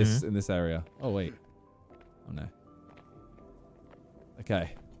 In this area. Oh wait. Oh no.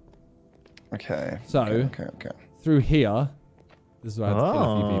 Okay. Okay. So Okay. through here, this is where I had to kill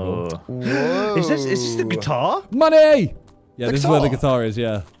a few people. Whoa. Is this the guitar? Money! Yeah, The this is where the guitar? guitar is.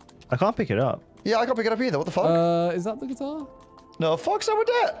 Yeah. I can't pick it up. Yeah, I can't pick it up either. What the fuck? Is that the guitar? No, fuck's up with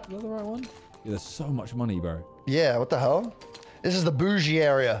that? Is that the right one? Yeah, there's so much money, bro. Yeah, what the hell? This is the bougie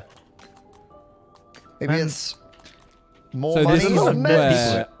area. Maybe Man. it's more So money. this is or where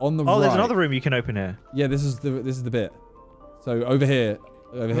men? on the Oh, right. there's another room you can open here. Yeah, this is the bit. So over here,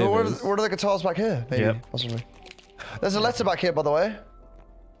 Well, there is- what are the guitars back here? Maybe, Yep. possibly. There's a letter back here, by the way.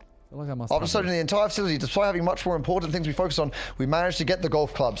 I feel like I must After have studying it. the entire facility, despite having much more important things we focus on, we managed to get the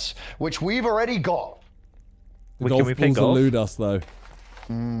golf clubs, which we've already got. The Wait, golf can we play balls golf? elude us though.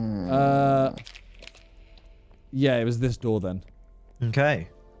 Yeah, it was this door then. Okay.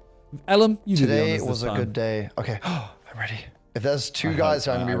 Ellum, you do the Today honors this was a time. good day. Okay, I'm ready. If there's two I guys,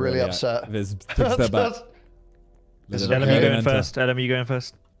 hope- I'm gonna I be really really- upset. If it's take a step back. Is it Let Adam, it you okay? going enter. first. Adam, you going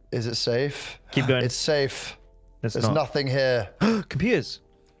first. Is it safe? Keep going. It's safe. It's There's not. nothing here. Computers.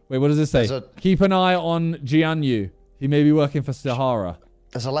 Wait, what does it say? There's a- Keep an eye on Jianyu. He may be working for Sahara.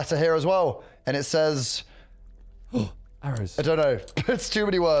 There's a letter here as well, and it says, Arrows. I don't know. It's too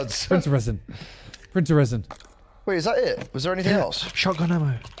many words. Printer resin. Printer resin. Wait, is that it? Was there anything else? Shotgun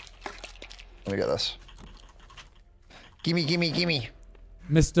ammo. Let me get this. Gimme.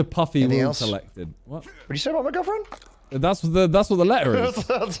 Mr. Puffy Anything will else? selected. What? What do you say about my girlfriend? That's what the letter is.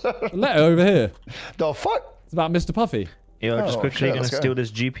 The letter over here. The fuck? It's about Mr. Puffy. Yeah, just Oh, quickly shit, gonna let's go. steal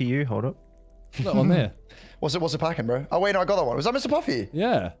this GPU. Hold up. Look on there. What's it packing, bro? Oh wait, no, I got that one. Was that Mr. Puffy?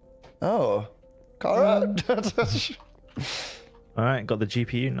 Yeah. Oh. Alright. All right, got the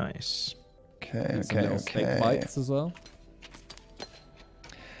GPU. Nice. Okay, Some little steak bites as well.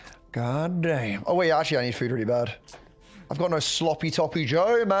 God damn. Oh wait, actually I need food really bad. I've got no sloppy toppy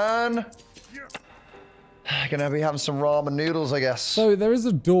Joe, man. Gonna be having some ramen noodles, I guess. So there is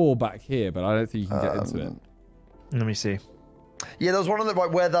a door back here, but I don't think you can get into it. Let me see. Yeah, there was one of the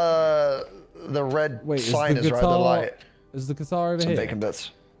like where the red Wait, sign is is, the right? The guitar? light. Is the guitar over Some here? bacon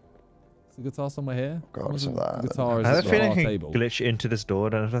bits. Is the guitar somewhere here? Got Someone's some of that. guitar is I have at a the feeling I bar can table. glitch into this door. I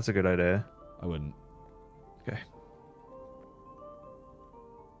don't know if that's a good idea. I wouldn't. Okay.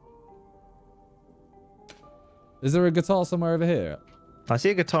 Is there a guitar somewhere over here? I see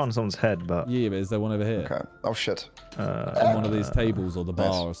a guitar on someone's head, but Yeah, but is there one over here? Okay. Oh shit. On one of these tables or the bar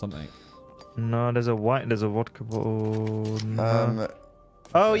Nice. or something? no, there's a vodka bottle. No.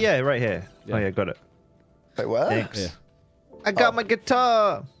 Oh yeah, right here. Yeah. Oh yeah, got it. Wait, where? Thanks. Yeah. I got my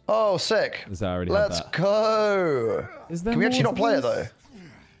guitar. Oh, sick. Is I already had Let's that. go. Is there Can we actually more not to play it this? though?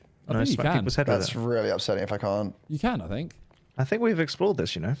 I No, think you smack can. people's head with That's it. really upsetting if I can't. You can, I think. I think we've explored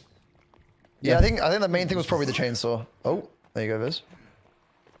this, you know. Yeah, I think the main thing was probably the chainsaw. Oh, there you go, Viz.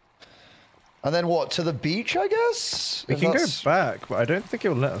 And then what? To the beach, I guess? We If can go that's- back, but I don't think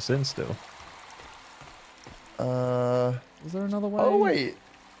it'll let us in still. Is there another way? Oh wait.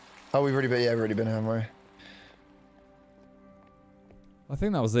 Oh, we've already been. Yeah, we've already been, haven't we? I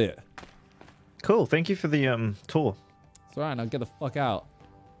think that was it. Cool. Thank you for the tour. It's alright, now get the fuck out.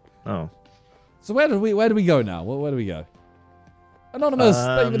 Oh. So where do we go now? Where do we go? Anonymous,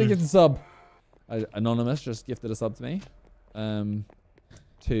 thank you for the gifted sub. Anonymous just gifted a sub to me.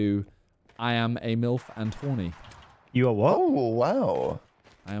 To I am a MILF and horny. You are what? Oh wow.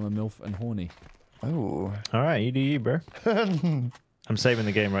 I am a MILF and horny. Oh. All right, you do you, bro. I'm saving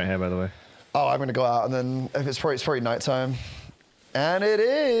the game right here, by the way. Oh, I'm gonna go out and then if it's probably nighttime. And it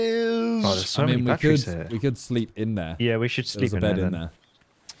is. Oh, there's so I mean, many batteries here. we could sleep in there. Yeah, we should There's sleep a in bed there, in then. there.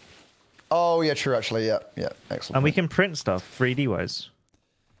 Oh yeah, true actually. Yeah, yeah. Excellent. And we can print stuff 3D wise.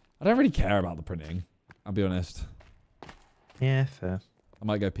 I don't really care about the printing. I'll be honest. Yeah, fair. I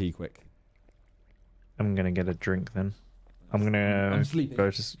might go pee quick. I'm gonna get a drink then. I'm gonna I'm sleeping. go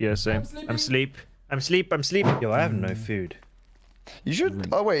to yeah, same. I'm sleep. Yo, I have no food. You should.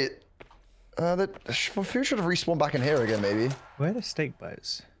 Oh wait. The food should have respawned back in here again, maybe. Where are the steak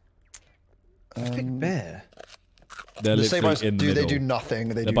bites? Big bear. They're The literally Sabites, in the dude, they middle. do nothing.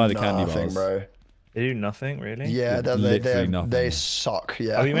 They They're do by the candy nothing, bars. bro. They do nothing really. Yeah, Literally nothing. they suck.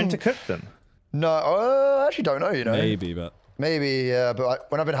 Yeah. Are we meant to cook them? No, I actually don't know. You know. Maybe, but Maybe, yeah.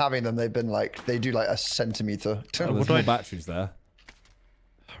 But when I've been having them, they've been like they do like a centimeter. oh, there's do more I- batteries there.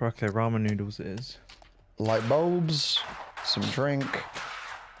 Okay, ramen noodles it is. Light bulbs, some drink.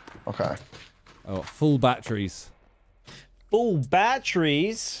 Okay. Oh, full batteries. Oh,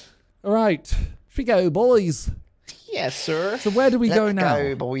 batteries. All right. Should we go, boys? Yes, sir. So where do we go now?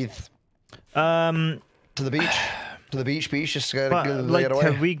 Go, boys. To the beach. To the beach. Just go But, get like, away.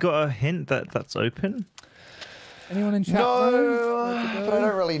 have we got a hint that that's open? Anyone in chat? No, but I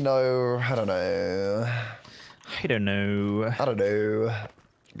don't really know. I don't know. I don't know. I don't know.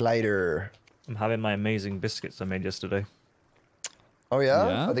 Glider. I'm having my amazing biscuits I made yesterday. Oh yeah?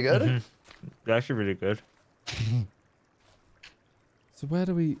 Yeah? Are they good? They're actually really good. So where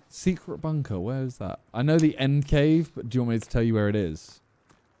do we... Secret bunker, where is that? I know the end cave, but do you want me to tell you where it is?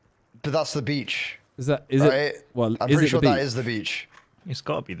 But that's the beach. Is it... Well, I'm is pretty it sure the that beach? is the beach. It's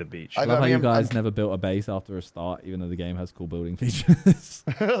got to be the beach. I love how you guys never built a base after a start, even though the game has cool building features.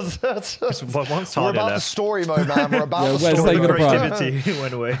 Once We're Talia about the left, story mode, man. We're about Yeah, the where's story Saving the mode. Pride? creativity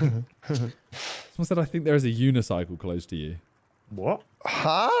went away. Someone said I think there is a unicycle close to you. What?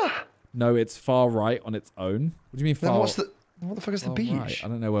 Huh? No, it's far right on its own. What do you mean Then far? what the fuck is the far beach? right? I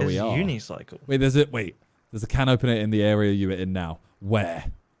don't know where There's we a are. unicycle. Wait, there's a can opener in the area you are in now. Where?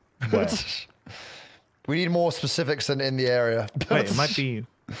 Where? We need more specifics than in the area. Wait, it might be.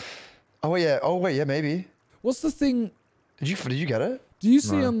 Oh wait, yeah. Oh wait, yeah, maybe. What's the thing? Did you get it? Do you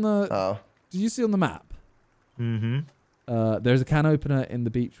see No. on the? Oh. Do you see on the map? Mm-hmm. There's a can opener in the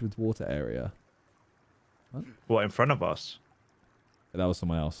beach with water area. What, in front of us? That was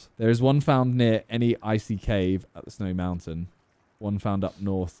someone else. There is one found near any icy cave at the Snowy Mountain, one found up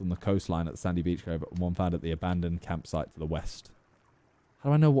north on the coastline at the Sandy Beach Cove, and one found at the abandoned campsite to the west. How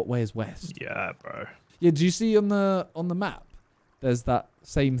do I know what way is west? Yeah, bro. Yeah, do you see on the map? There's that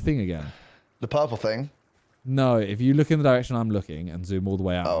same thing again. The purple thing. No, if you look in the direction I'm looking and zoom all the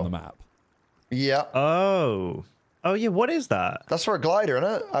way out on the map. Yeah. Oh. Oh, yeah, what is that? That's for a glider, isn't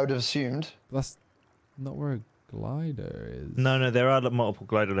it? I would have assumed. That's not where a glider is. No, there are multiple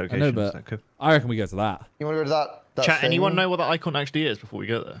glider locations. I know, but that could... I reckon we go to that. You want to go to that Chat, thing? anyone know what that icon actually is before we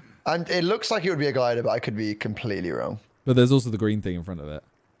go there? And it looks like it would be a glider, but I could be completely wrong. But there's also the green thing in front of it.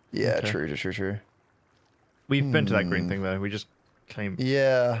 Yeah, Okay. true. We've been to that green thing, though. We just came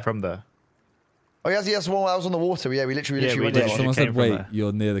Yeah. from there. Oh, yes, one I was on the water. Yeah, we literally we went did. to that one. Someone came said, from wait, there.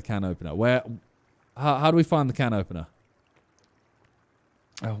 you're near the can opener. Where? How do we find the can opener?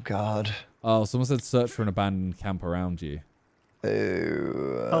 Oh, God. Oh, someone said search for an abandoned camp around you.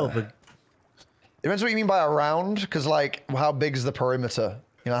 Oh, the... It depends what you mean by around, because, like, how big is the perimeter?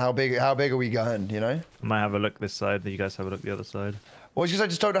 You know, how big are we going, you know? I might have a look this side, you guys have a look the other side. Well, it's because I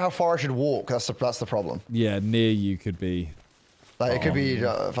just don't know how far I should walk. That's the problem. Yeah, near you could be. Like, it could be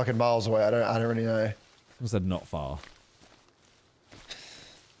fucking miles away. I don't really know. Someone said not far.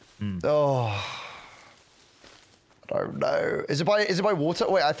 Oh, I don't know. Is it by water?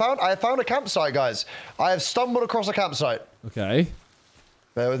 Wait, I found a campsite, guys. I have stumbled across a campsite. Okay.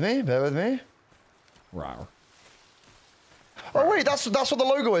 Bear with me. Rawr. Oh wait, that's what the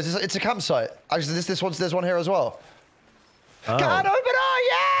logo is. It's a campsite. Actually, there's one here as well. Oh. Can opener,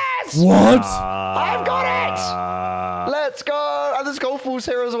 yes! What? I've got it! Let's go! And there's golf balls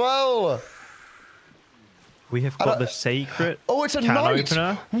here as well. We have got the sacred Oh, it's a can night.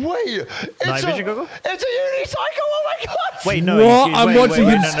 opener. Wait, Night vision goggle? It's a unicycle. Oh my god! Wait, no. What? I'm watching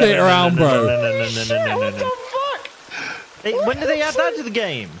him skate around, bro. No. What the fuck? When did they add that to the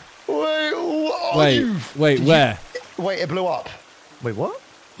game? Wait, what? Wait, where? Wait, it blew up. Wait, what?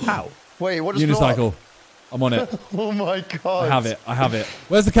 How? Wait, what just blew Unicycle. up? I'm on it. Oh my god! I have it.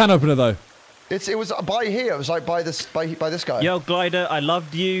 Where's the can opener though? It was by here. It was like by this guy. Yo, Glider, I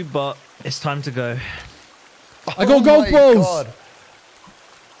loved you, but it's time to go. I got golf my balls. God.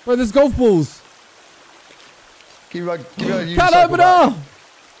 Bro, there's golf balls. Give me a unicycle Can back. opener.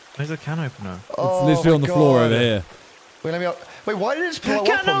 Where's the can opener? Oh It's literally my on the floor God. over here. Wait, let me. Wait, why did it just blow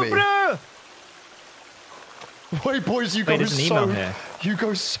Can up on me? opener! Wait, boys, you Wait, go there's an email so. here. You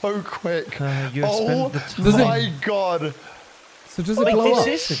go so quick. You have Oh spent the time. Does it- my God! So does it Wait, blow up?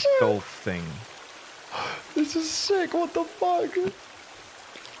 this is a golf thing. This is sick. What the fuck?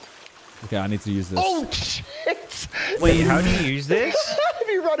 Okay, I need to use this. Oh shit! Wait, how do you use this? If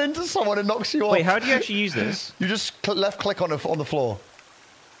you run into someone, it knocks you off. Wait, how do you actually use this? You just left click on the floor.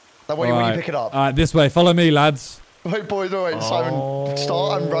 That way when you pick it up. All right, this way. Follow me, lads. Wait, boys, wait. Simon,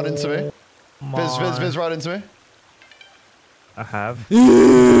 start and run into me. Viz, run into me. I have.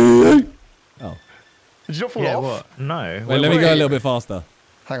 Oh. Did you not fall Yeah, off? what? No. Wait, let me go a little bit faster.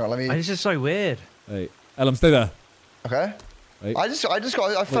 Hang on, let me. This is so weird. Wait. Ellum, stay there. Okay. Wait. I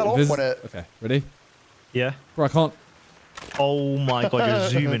fell off Viz- when it. Okay, ready? Yeah. Bro, I can't. Oh my god, you're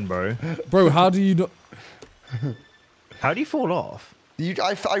zooming, bro. Bro, how do you not? How do you fall off?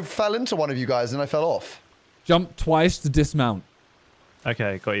 I fell into one of you guys and I fell off. Jump twice to dismount.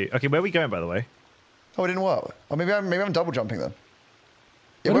 Okay, got you. Okay, where are we going, by the way? Oh, it didn't work. Oh, maybe I'm double jumping then.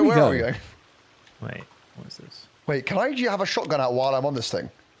 Yeah, Where do we where go? are we going? Wait, what is this? Wait, can I actually have a shotgun out while I'm on this thing?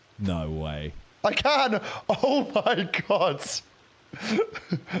 No way. I can! Oh my god!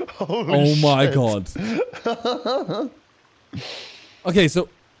 Holy Oh my shit. god. Okay, so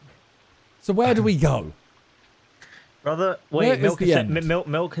where do we go? Brother, Where wait, is Milk, the has sent, end?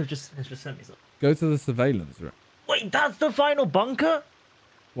 Milk has just sent me something. Go to the surveillance room. Wait, that's the final bunker?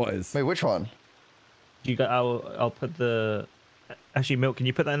 What is? Wait, which one? You got? I'll put the. Actually, Milk, can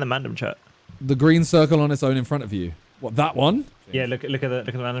you put that in the random chat? The green circle on its own in front of you. What, that one? Yeah, look at the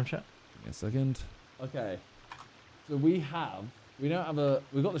random chat. Give me a second. Okay. So we've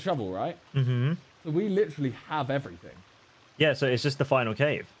got the shovel, right? Mm-hmm. So we literally have everything. Yeah, so it's just the final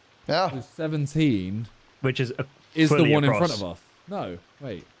cave, Yeah. So 17 which is is the fully one in across. front of us. No,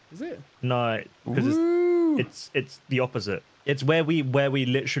 wait, is it? No, because Ooh. it's the opposite. It's where we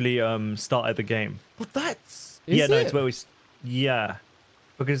literally started the game. But that's... Yeah, Is no, it? it's where we. Yeah,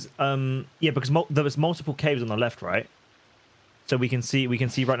 because there was multiple caves on the left, right? So we can see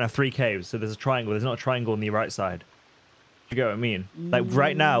right now 3 caves. So there's a triangle. There's not a triangle on the right side. You get what I mean? Like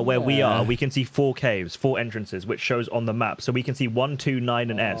right now where we Yeah. are, we can see 4 caves, 4 entrances, which shows on the map. So we can see 1, 2, 9,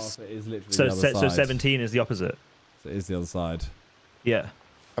 and S. So it is literally So the other so side. 17 is the opposite. So it is the other side. Yeah,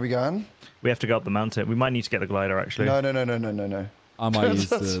 Are we going? we have to go up the mountain. We might need to get the glider actually. No. I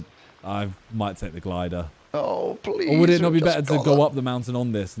might I might take the glider. Oh, please. Or would it not be we've just better to got go that. up the mountain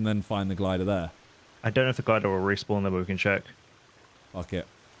on this and then find the glider there? I don't know if the glider will respawn there, but we can check. Fuck it.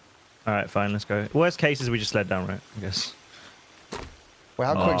 All right, fine, let's go. Worst case is we just sled down, right? I guess. Wait,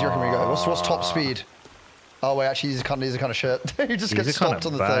 how quick do you reckon we go? What's top speed? Oh, wait, actually, these are kind of shit. You just get These are stopped kind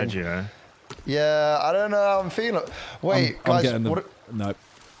on of the bad, thing. you know. Yeah, I don't know how I'm feeling. Wait, I'm guys, getting the... what... No.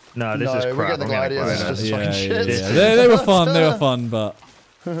 No, this No, is we're crap. getting the I'm getting a gliders, glider. it's just fucking shit. They were fun. They were fun, but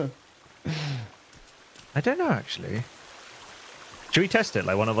I don't know actually. Should we test it?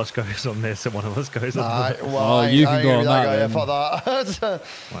 Like one of us goes on this and one of us goes on that. Well, you I can go ain't on gonna be that guy, yeah, then. fuck that.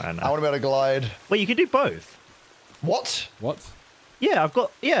 Well, no. I want to be able to glide. Wait, you can do both. What? what? Yeah, I've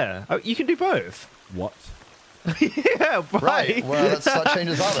got. Yeah, oh, you can do both. What? Yeah, Right. Well, that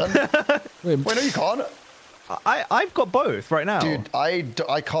changes that then. Wait, Wait, no, you can't. I've got both right now. Dude, I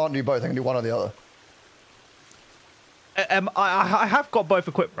can't do both. I can do one or the other. I have got both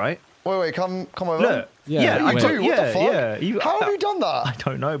equipped, right? Wait, come over. Look. Yeah, Yeah, you wait. do? What the fuck? Yeah, How have you done I that?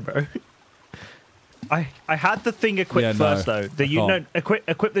 don't know, bro. I had the thing equipped Yeah, no, first though. I can't.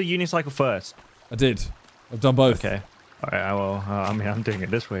 Equip the unicycle first. I did. I've done both. Okay. All right. I mean, I'm doing it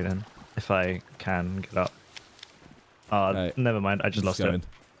this way then, if I can get up. Okay. Never mind. I just lost going. it.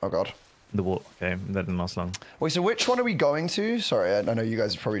 Oh god. The wall. Okay, that didn't last long. Wait, so which one are we going to? Sorry, I know you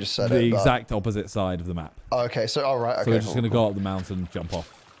guys probably just said The it. but- exact opposite side of the map. Oh, okay, so all right. Okay. So we're just cool, going to cool. go up the mountain and jump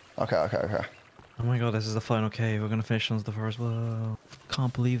off. Okay. Oh my god, this is the final cave. We're gonna finish on the forest. Whoa!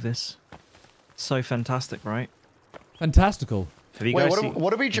 Can't believe this. So fantastic, right? Fantastical. Have you Wait, guys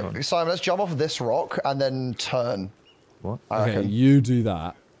what do we? Go on. Simon, let's jump off this rock and then turn. What? I Okay, reckon. you do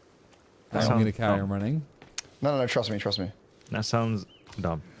that. That I'm going to sounds carry dumb. on running. No, trust me. That sounds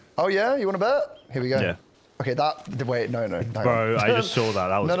dumb. Oh yeah, you want to bet? Here we go. Yeah. Okay, wait, no. hang Bro, on. I just saw that.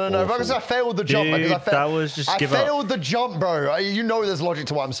 That was No. awful. Because I failed the jump. Dude, because I that was just I give up. failed the jump, bro. You know there's logic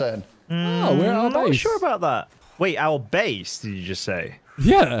to what I'm saying. Oh, we're at our I'm not base. sure about that. Wait, our base? Did you just say?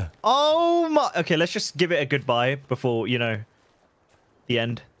 Yeah. Oh my. Okay, let's just give it a goodbye before the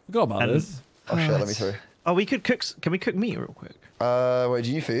end. Forgot about And- this. Oh shit, let me through. Oh, we could cook. Can we cook meat real quick? Wait, do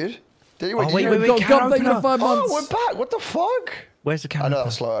you need food? Did you? Oh, Did wait, you? wait, wait. Got can thank you for opener. 5 months. Oh, we're back. What the fuck? Where's the camera? I know that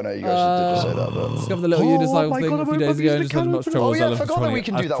was slow. I know you guys did just say that, but. Discovered the little Oh unicycle my thing God, a few I'm days about to ago use and the just had as much camera. trouble Oh, as yeah, I I left for forgot that 20. we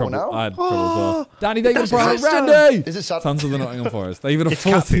can I do had that one trouble- now. I had trouble as well. Danny, thank you for That's the faster. Randy! Is it sad? Sons of the Nottingham Forest. They even a It's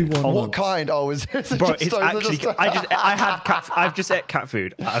cat food. 41 Oh, What months. kind? Oh, is it? Bro, just- it's is it actually. just- I've just ate cat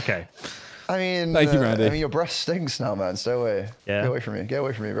food. Okay. I mean, Thank you, Randy. I mean, your breath stinks now, man. Stay away. Yeah. Get away from me. Get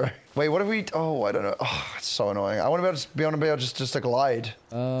away from me, bro. Wait, what if we? Oh, I don't know. Oh, it's so annoying. I want to be able to just to glide.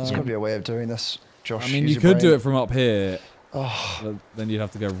 There's got to be a way of doing this, Josh. I mean, use you your could do brain. it from up here. But then you'd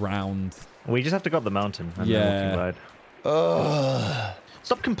have to go round. We just have to go up the mountain. And Yeah. Then we can glide.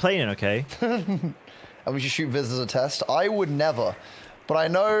 Stop complaining, okay? And we should shoot Viz as a test. I would never, but I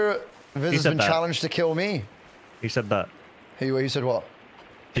know Viz has said been that? challenged to kill me. Who said that? He said what?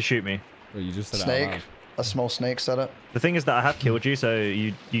 To shoot me. Well, you just said it out Snake. loud. A small snake said it. The thing is that I have killed you, so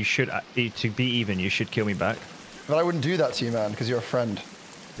you should to be even. You should kill me back. But I wouldn't do that to you, man, because you're a friend.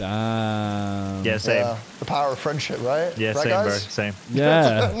 Damn. Yeah, same. Yeah, the power of friendship, right? Yeah, right, same, guys? bro. Same.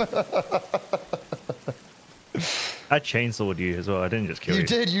 Yeah. I chainsawed you as well. I didn't just kill you. You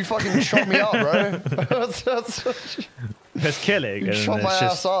did. You fucking shot me up, bro. There's killing. You and shot it's my just,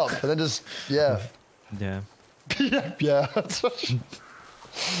 ass up, and then just yeah. Yeah. Yeah.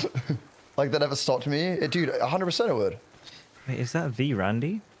 Like, that never stopped me. Dude, 100% it would. Wait, is that the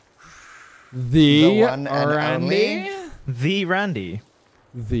Randy? The one and Randy? only? The Randy?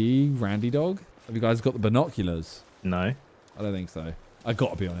 The Randy dog? Have you guys got the binoculars? No. I don't think so. I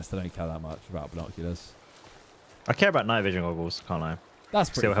gotta be honest, I don't care that much about binoculars. I care about night vision goggles, can't I? That's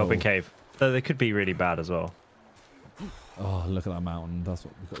pretty Still cool. helping cave. Though they could be really bad as well. Oh, look at that mountain. That's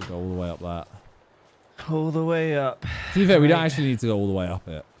what we've got to go all the way up that. All the way up. To be fair, we don't actually need to go all the way up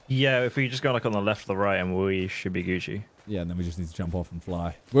it. Yeah, if we just go like on the left or the right, and we should be Gucci. Yeah, and then we just need to jump off and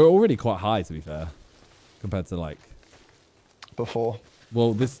fly. We're already quite high, to be fair, compared to like... Before.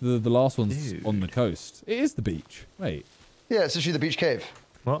 Well, the last one's Dude. on the coast. It is the beach. Wait. Yeah, it's actually the beach cave.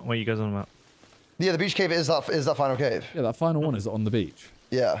 What are you guys on about? Yeah, the beach cave is that final cave. Yeah, that final one is on the beach.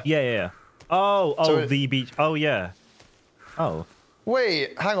 Yeah. Yeah. Oh, So the beach. Oh, yeah. Oh.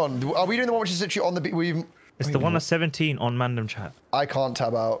 Wait, hang on. Are we doing the one which is literally on the beach? It's the one that's 17 on Mandem chat. I can't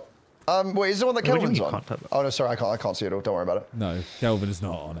tab out. Wait, is the one that What do you mean Kelvin's you on? can't tab out? Oh no, sorry, I can't see it all. Don't worry about it. No, Kelvin is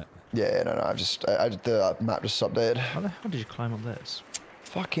not on it. Yeah, no, the map just updated. How the hell did you climb up this?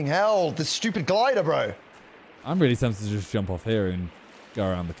 Fucking hell, this stupid glider, bro. I'm really tempted to just jump off here and go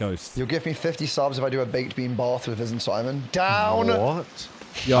around the coast. You'll give me 50 subs if I do a baked bean bath with Viz and Simon. Down. What?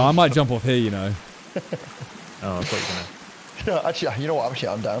 Yeah, I might jump off here, you know. Oh, I thought you were gonna. Yeah, actually, you know what? Actually,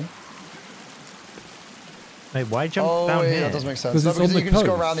 I'm down. Wait, why jump Oh, down yeah, here? that does make sense. 'Cause No, it's because on you the can just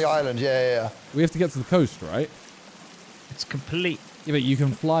go coast. around the island. Yeah. We have to get to the coast, right? It's complete. Yeah, but you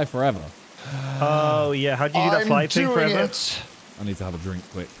can fly forever. Oh, yeah. How'd you do that fly thing doing forever? it. I need to have a drink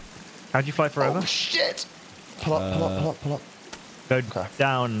quick. How'd you fly forever? Oh shit! Pull up. Go Okay.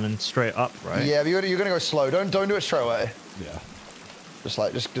 down and then straight up, right? Yeah, but you're gonna go slow. Don't do it straight away. Yeah.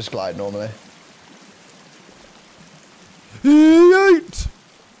 Just glide normally. Yeet!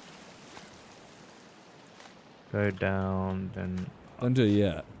 Go down, then. Don't do it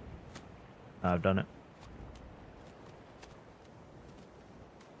yet. I've done it.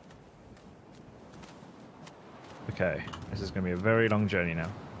 Okay, this is going to be a very long journey now.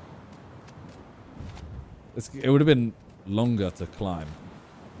 It would have been longer to climb.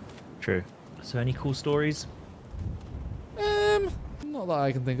 True. So, any cool stories? Not that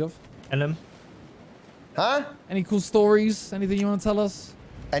I can think of. Ellen? Huh? Any cool stories? Anything you want to tell us?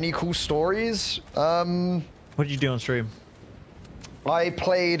 Any cool stories? What did you do on stream? I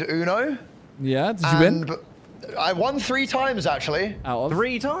played Uno. Yeah, did you win? I won 3 times actually. Out of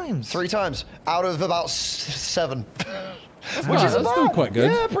 3 times. 3 times out of about 7. Which Wow, is that's still quite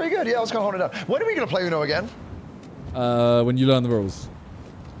good. Yeah, pretty good. Yeah, I was kind of holding it down. When are we going to play Uno again? When you learn the rules.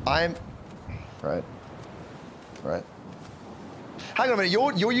 Right. Hang on a minute.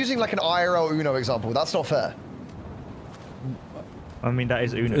 You're using like an IRL Uno example. That's not fair. I mean, that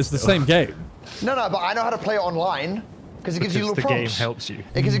is Uno. It's the still. same game. No, but I know how to play it online because it gives you Because little the prompts. game helps you.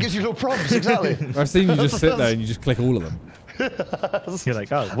 Because it gives you little prompts. Exactly. I've seen you just sit there and you just click all of them. You're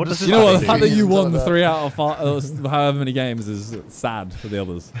like, oh, what does this You know what? The do? fact that you won Something the like 3 out of 5, however many games, is sad for the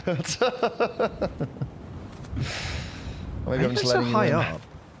others. Maybe How I'm you just so letting you high in. up?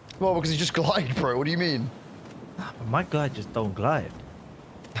 Well, because you just glide, bro. What do you mean? But my glide just don't glide.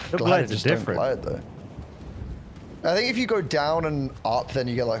 The Glide, glides are just don't different. glide, though. I think if you go down and up, then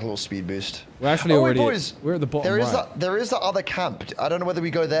you get like a little speed boost. We're actually Oh, wait, already. boys, We're at the bottom There is right. that other camp. I don't know whether we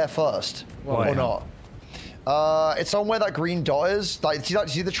go there first Why? or not. It's somewhere that green dot is. Like,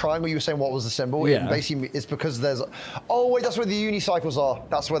 see the triangle you were saying? What was the symbol? Yeah. It basically, it's because there's. Oh wait, that's where the unicycles are.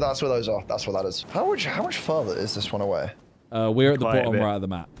 That's where those are. That's what that is. How much further is this one away? We're at the Quite a bottom bit. right of the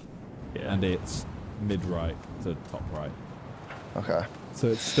map, Yeah. and it's mid right to top right. Okay. So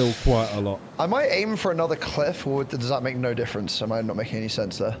it's still quite a lot. I might aim for another cliff, or does that make no difference? Am I not making any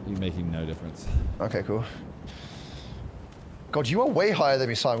sense there? You're making no difference. Okay, cool. God, you are way higher than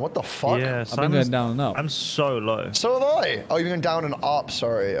me, Simon. What the fuck? Yeah, I've been going down and up. I'm so low. So have I. Oh, you're going down and up.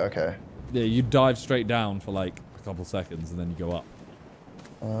 Sorry. Okay. Yeah, you dive straight down for like a couple seconds and then you go up.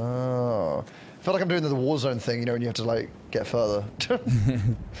 Oh. I feel like I'm doing the Warzone thing, you know, when you have to like get further.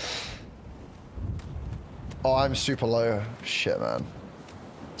 Oh, I'm super low. Shit, man.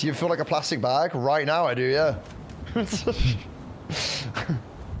 Do you feel like a plastic bag? Right now I do, yeah. It's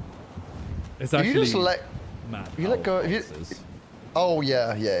If actually you just let... mad. you let go- if you- this is. Oh,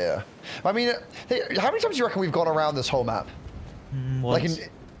 yeah. I mean, how many times do you reckon we've gone around this whole map? Like Once. in...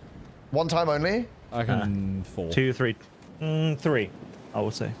 One time only? I reckon 4. 2, 3. 3, I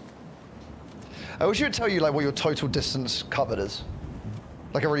would say. I wish you would tell you like what your total distance covered is.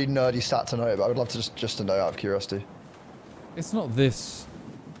 Like a really nerdy stat to know, but I would love to just to know out of curiosity. It's not this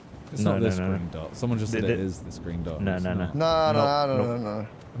It's not this green dot. Someone just said it is this green dot. No. No.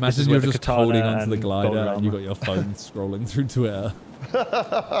 Imagine you're just holding onto the and glider gold and you got your phone scrolling through Twitter.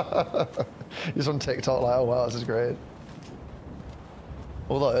 He's on TikTok like, oh wow, this is great.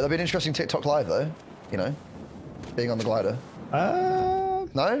 Although, that'd be an interesting TikTok live though, you know, being on the glider.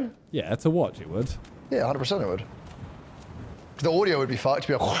 No? Yeah, to watch it would. Yeah, 100% it would. The audio would be fucked.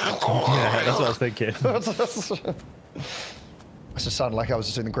 Be like, Yeah, that's what I was thinking. That just sounded like I was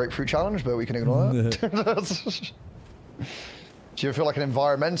just doing the grapefruit challenge, but we can ignore that. Do you feel like an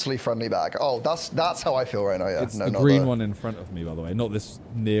environmentally friendly bag? Oh, that's how I feel right now. Yeah, It's the green one in front of me, by the way, not this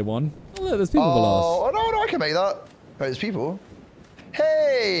near one. Oh, look, there's people below us. Oh no, I can make that. Wait, there's people.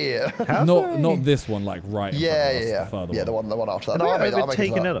 Hey. Not this one, like right. In front of us, the one after that. Have No, we I'll make it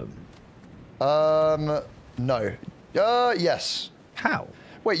overtaken to Ellen? No. Yes. How?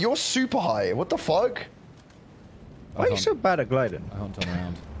 Wait, you're super high. What the fuck? Why are you so bad at gliding? I can't turn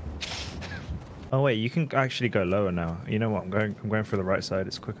around. Oh wait, you can actually go lower now. You know what? I'm going for the right side.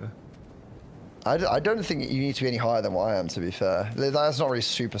 It's quicker. I don't think you need to be any higher than what I am, to be fair. That's not really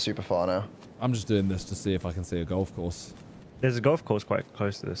super far now. I'm just doing this to see if I can see a golf course. There's a golf course quite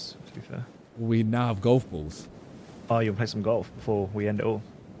close to this, to be fair. We now have golf balls. Oh, you'll play some golf before we end it all.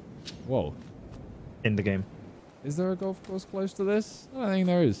 Whoa. In the game. Is there a golf course close to this? I don't think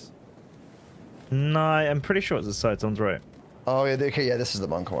there is. No, I'm pretty sure it's the side. Sounds right. Oh yeah, okay, yeah, this is the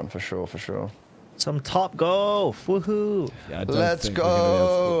bunker one for sure. Some top golf. Woohoo. Yeah, I don't Let's think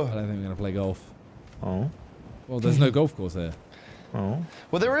go. I don't think we're gonna play golf. Oh. Well, there's no golf course here. Oh.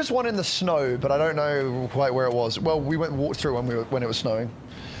 Well, there is one in the snow, but I don't know quite where it was. Well, we walked through when it was snowing.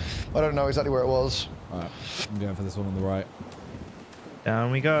 I don't know exactly where it was. Alright, I'm going for this one on the right.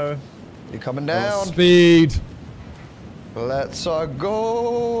 Down we go. You're coming down. Speed! Let's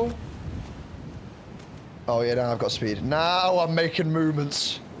go. Oh yeah, now I've got speed. Now I'm making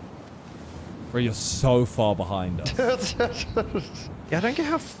movements. Bro, you're so far behind us. Yeah, I don't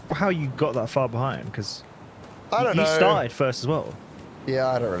get how you got that far behind, because I don't know. You started first as well. Yeah,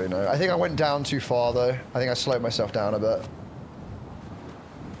 I don't really know. I think I went down too far though. I think I slowed myself down a bit.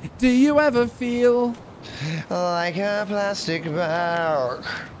 Do you ever feel like a plastic bag?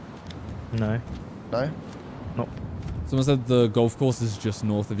 No. No? Nope. Someone said the golf course is just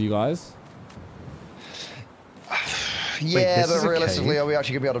north of you guys. Yeah, this is but a realistically, cave? are we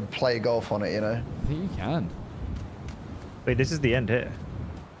actually gonna be able to play golf on it? You know? I think you can. Wait, this is the end here.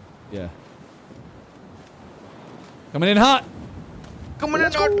 Yeah. Coming in hot! Coming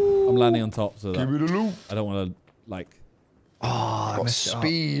in. I'm landing on top so Give that me the loop. I don't want to, like, Oh, I Got messed it up.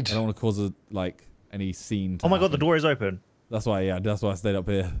 speed. I don't want to cause a, like, any scene to Oh my god, the happen. door is open. That's why I stayed up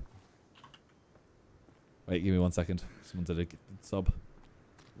here. Wait, give me 1 second. Someone did a sub.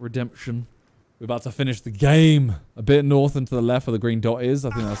 Redemption. We're about to finish the game. A bit north and to the left where the green dot is.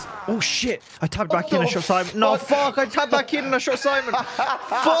 I think that's... Oh shit! I tapped back in and shot Simon. No, fuck! I tapped back in and I shot Simon. Fuck!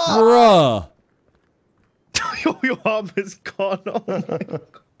 Bruh! Your arm is gone. Oh my God.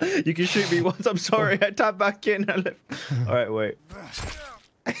 You can shoot me once. I'm sorry. I tapped back in. I left. All right, wait.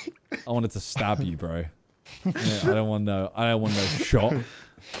 I wanted to stab you, bro. Yeah, I don't want no shot.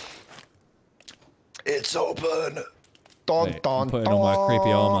 It's open. Dun, Wait, dun, I'm putting on my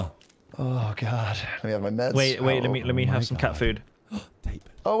creepy armor. Oh god. Let me have my meds. Wait. Let me Oh have my some cat God. food. Tape.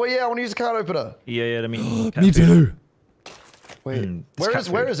 Oh wait, yeah, I want to use the can opener. Yeah. Let me. Cat Me food. too. Wait, it's cat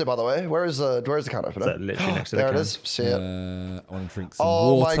where food. is it by the way? Where is the can Is opener? that literally next to the There can? it is. See it. I want to drink some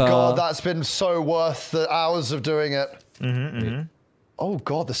Oh water. my god, that's been so worth the hours of doing it. Mm-hmm. Oh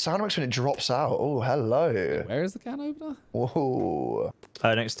god, the sound works when it drops out. Oh, hello. Where is the can opener? Whoa.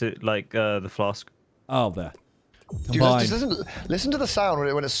 Next to the flask. Oh, there. Dude, Combined. just listen to the sound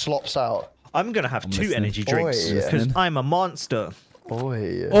when it slops out. I'm gonna have two listening. energy drinks Oi. because I'm a monster.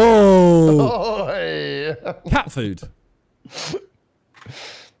 Oi. Oh! Oi. Cat food.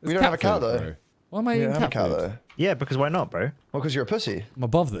 We don't have a cat though. Bro. Why am I We eating don't have a cat cat food? though. Yeah, because why not, bro? Well, because you're a pussy. I'm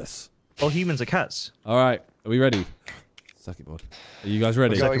above this. All humans are cats. All right. Are we ready? Suck it, board. Are you guys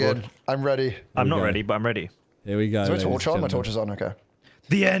ready? Go again. I'm ready. I'm we not go. ready, but I'm ready. Here we go. Is my ladies torch and on? My gentlemen. torch is on, okay.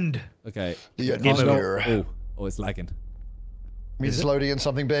 The end. Okay. The Can't go- end. Oh, it's lagging. Means it's loading in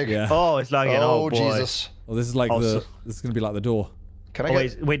something big. Yeah. Oh, it's lagging. Oh, boy. Jesus. Well, this is like Oh, the. so- This is gonna be like the door. Can I Oh,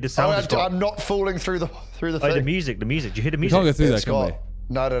 get... wait, the sound has got... I'm not falling through the Oh, thing. the music. Do you hear the We music? can't go through It's there, can got... we?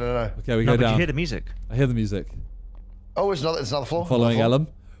 No. Okay, we No, go but down. you hear the music. I hear the music. Oh, it's another floor. Following Another Ellum.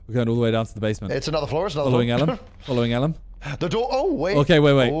 We're going all the way down to the basement. It's another floor. It's another Following floor. Ellum. Following Ellum. The door. Oh, wait. Okay,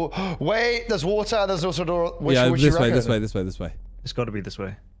 wait. Oh, wait, there's water and there's also a door. Which Yeah, you reckon? this way. It's got to be this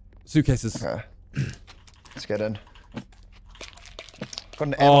way. Suitcases. Okay. Let's get in. Got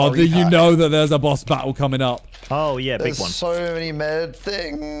an Oh, MRE do you pack. know that there's a boss battle coming up? Oh yeah, big There's one. so many med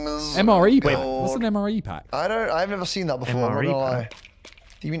things. MRE pack. God. What's an MRE pack? I've never seen that before. I'm not MRE gonna lie. pack.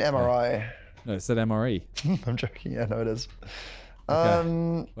 Do you mean MRI? No, it said MRE. I'm joking. Yeah, no, it is.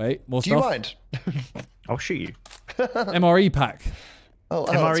 Wait, more Do you stuff. mind? I'll shoot you. MRE pack. Oh,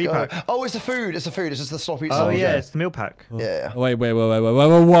 MRE let's go. pack. Oh, it's the food. It's the food. It's just the sloppy. Oh stuff. yeah, it's the meal pack. Yeah. Wait,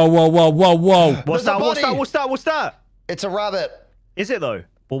 whoa. What's There's a that? What's that? bunny. What's that? What's that? It's a rabbit. Is it though?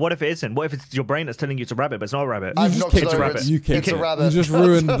 Well, what if it isn't? What if it's your brain that's telling you it's a rabbit, but it's not a rabbit? I've just knocked kicked it a over. rabbit. You It's kicked a it. rabbit. You just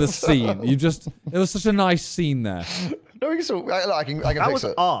ruined the scene. It was such a nice scene there. No, we can still. I can That fix was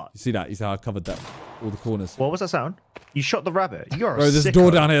it. art. You see that? You see how I covered that? All the corners. What was that sound? You shot the rabbit. You're Bro, a there's a sicko.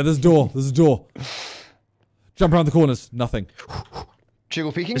 door down here. There's a door. There's a door. Jump around the corners. Nothing.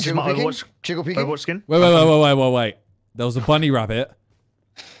 Jiggle peeking. This is Jiggle my peeking. Overwatch- Jiggle peeking. Overwatch skin. Wait. There was a bunny rabbit,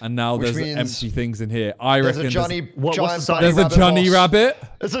 and now Which there's means empty things in here. I There's reckon a Johnny. what's the giant sign? bunny there's a rabbit Johnny boss. rabbit.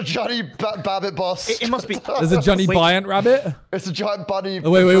 It's a Johnny Babbit boss. It must be. There's a Johnny Wait. Bryant rabbit. It's a giant bunny.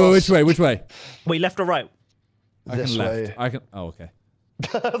 Oh, wait. boss. Which way? Which way? Wait, left or right? I This can left. way. I can. Oh, okay.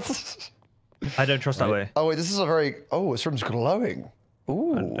 I don't trust that way. Oh wait, this is a very. Oh, this room's glowing. Ooh.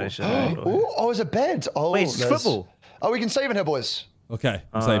 Ooh. Ooh. Oh, it's a bed. Oh, Wait, it's there's- football. Oh, we can save in here, boys. Okay.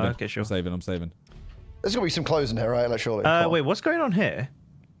 I'm saving. Okay, sure. I'm saving. There's gonna be some clothes in here, right? Like surely. Come on. Wait, what's going on here?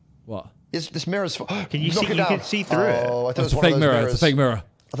 What? This mirror's. Can you Knock see? it You down. can see through it. Oh, I thought it It's was a one fake of those mirror. mirrors. It's a fake mirror.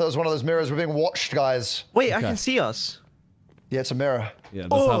 I thought it was one of those mirrors. We're being watched, guys. Wait, I Okay. can see us. Yeah, it's a mirror. Yeah,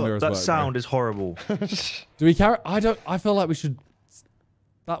 that's how Oh, mirrors that work. sound is horrible. Do we carry? I feel like we should.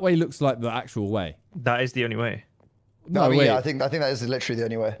 That way looks like the actual way. That is the only way. No, I mean, wait. yeah, I think that is literally the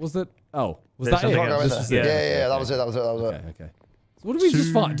only way. Was that? Oh, was There's that it? something Can't go in else. This there. was Yeah, it? yeah, that Okay. was it. That was it. That was it. Okay. So what did we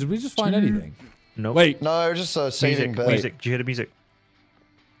just find? Did we just find anything? No. Wait. No, just a saving Music. bed. Music. Do you hear the music?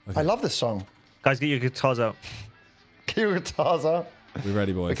 I love this song. Guys, get your guitars out. Your guitars out. We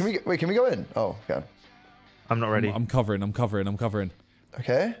ready, boys? Wait, can we go in? Oh, okay. I'm not ready. I'm covering.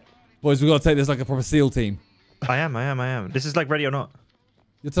 Okay. Boys, we got to take this like a proper SEAL team. I am. This is like ready or not.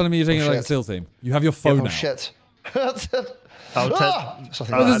 You're telling me you're taking it like a shit. SEAL team? You have your phone Oh now. shit. That's it. I'll Ah!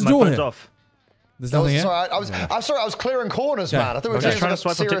 Something Oh, like there's that. a my door phone's here. off. There's That nothing was, here? sorry, I'm sorry, I was clearing corners, Okay. man. I thought we were Okay. doing Trying to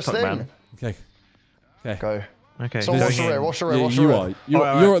some swipe on serious TikTok, thing. man. Okay. Okay. Go. Okay. So go watch the here. rear, watch the rear, Yeah, watch the you rear. are. You're,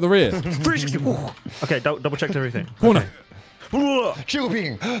 Alright, you're at the rear. 360. Okay, double check everything. Corner. Jiggle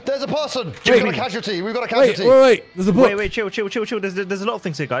peeking. There's a person. We've Wait. got a casualty. We've got a Wait, casualty. wait. There's a book. Wait, chill. There's a lot of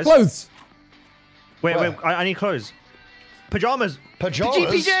things here, guys. Clothes. Wait, Where? I need clothes. Pajamas. Pajamas?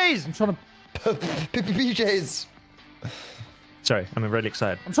 PJs. I'm trying to. PJs. Sorry, I'm really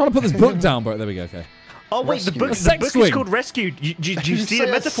excited. I'm trying to put this book down, bro. There we go. Okay. Oh wait, the Rescue. book, A the sex book swing. is called Rescued. Do you see say the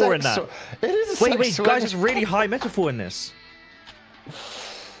a metaphor in sex that? It is a Wait, sex guys, swing. there's really high metaphor in this.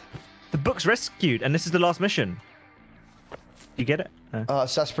 The book's rescued, and this is the last mission. You get it?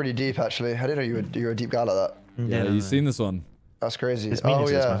 That's pretty deep, actually. I didn't know you were a deep guy like that. Yeah, you've seen this one. That's crazy. There's meaning Oh,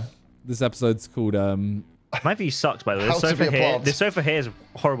 to yeah. this, man. This episode's called. My view sucks, by the way. How to be a plant. This sofa here is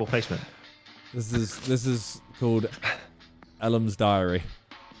horrible placement. This is called Elam's Diary.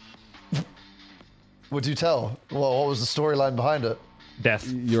 Would you tell? Well, what was the storyline behind it? Death.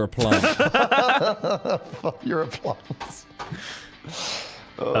 You're a plant. You're a plant.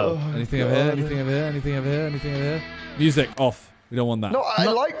 Anything over here? Anything over here? Anything over here? Anything over here? Music off. We don't want that. No, I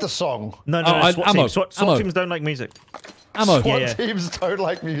like the song. No, Oh, SWAT ammo, teams. SWAT ammo. teams don't like music. Ammo. Yeah, What yeah. teams don't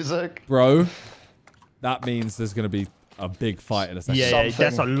like music? Bro, that means there's going to be a big fight in a second. Yeah, Something.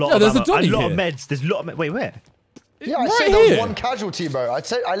 that's a lot. Yeah, there's a of Johnny ammo. A lot here. of meds. There's a lot of Wait, where? Yeah, I Right said there was here. one casualty, bro.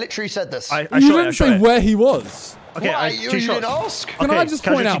 I literally said this. I You shot it. didn't say where he was. Okay, Why? two You shots. didn't ask? Can Okay, I just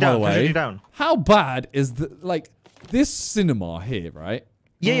point out, casualty by the down, way, casualty down. how bad is the this cinema here, right?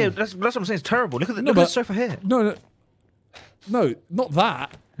 Yeah, that's what I'm saying. It's terrible. Look at the, No, look at but- the sofa here. No, not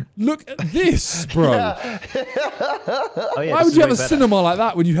that. Look at this, bro. Oh, yeah, Why this would is you have way a better. cinema like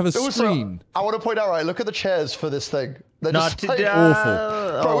that when you have a Also, screen? I want to point out, right, look at the chairs for this thing. They're No, just like,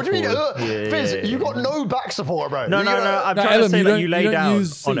 awful. bro, what do you mean? awful. Yeah, Fizz, yeah, you yeah. got no back support, bro. No, You no, gotta- no. I'm No, trying to Ellen, say you that don't, you lay you don't down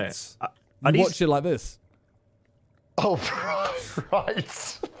use on it. seats. Are You these- watch it like this. Oh, right.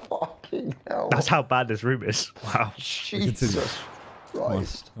 Fucking hell. That's how bad this room is. Wow. Jesus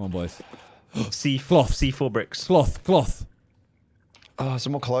Christ. Come on, boys. Cloth. C4 bricks. Cloth. Oh,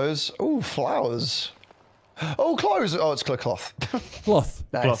 some more clothes. Oh, flowers. Oh, clothes. Oh, it's cloth. Cloth.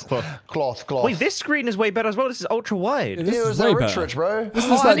 Nice. Cloth. Cloth. Wait, this screen is way better as well. This is ultra wide. This It is was way rich, better. bro. This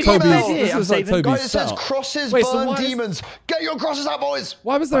is I like didn't even Toby's. know This I'm is like saving- Toby's Guys, it says setup. crosses Wait, so burn why is- demons. Get your crosses out, boys.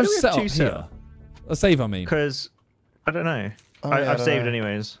 Why was there a do we have setup two here? setup? A save, I mean. Because, I don't know. yeah, I I've don't saved know.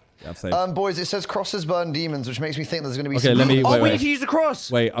 anyways. Yeah, I've saved. Boys, it says crosses burn demons, which makes me think there's going to be Okay, some... let me- Oh, wait, we wait. need to use the cross.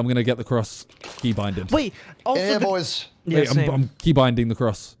 Wait, I'm gonna get the cross key binded. Wait. Also, In here, the- boys. Yeah, Wait, same. I'm key binding the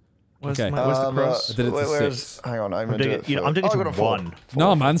cross. Where's, Okay. where's the cross? I did it to where's, 6. hang on, I'm I'm gonna do doing it. it, you know, for- I'm doing oh, it I to got a 4. 1.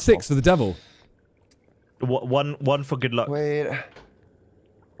 No, man, 6 for the devil. One for good luck.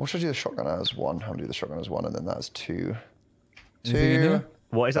 What should I do the shotgun as? 1. I'm gonna do the shotgun as 1, and then that's 2. Anything in 2. here?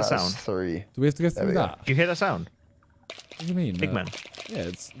 What is that That's sound? 3. Do we have to go There through we go. that? Do you hear that sound? What do you mean? Big man. Yeah,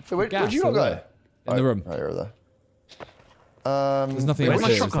 it's So where'd gas you not over go? there. In the room. Oh, you're there. There's nothing Where's else my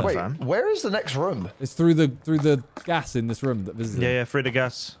here, is shotgun, there? fam? Where is the next room? It's through the gas in this room that visited. Yeah, yeah, through the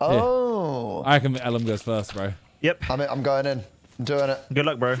gas. Oh. I reckon Ellum goes first, bro. Yep. I'm going in. I'm doing it. Good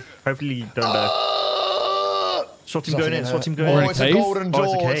luck, bro. Hopefully you don't die. SWAT team going in. SWAT team going Or Oh, in in. a it's a cave? golden Oh, door.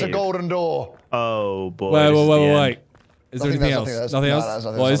 it's a It's a cave. golden door. Oh boy. Wait, this is the end. wait. Is there Nothing, anything there's else? nothing, there's- Nothing no, else? there's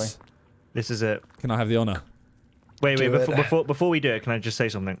nothing, Boys, there's This is it. can I have the honor? Wait, Do it. before we do it, can I just say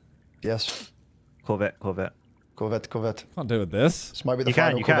something? Yes. Corvette. Corvette. Can't do with this. This might be the You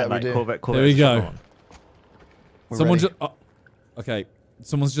final can, Corvette like we do. Corvette. There we go. We're Someone ready. just. Okay.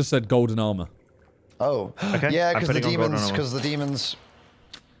 Someone's just said golden armor. Oh. Okay, Yeah, I'm because the putting on golden demons. armor. Because the demons.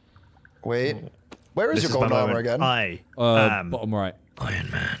 Wait. Where is This your is my golden armor moment. again? I am Bottom right. Iron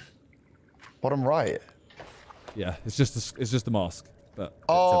Man. Bottom right. Yeah, it's just a mask. But it's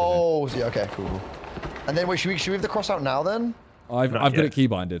Oh, yeah. Okay. Cool. And then wait, should we have the cross out now then? everything. Not I've got yet. it key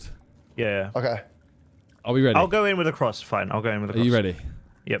binded. Yeah. Okay. Are we ready? I'll go in with a cross. Fine. I'll go in with a Are cross. you ready?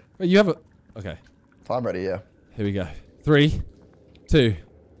 Yep. Wait, you have a. Okay. I'm ready. Yeah. Here we go. 3, 2,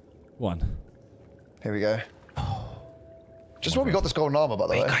 1. Here we go. Just when we got this golden armor, by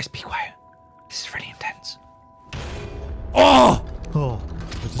the way. Guys, be quiet. This is really intense. Oh! Oh.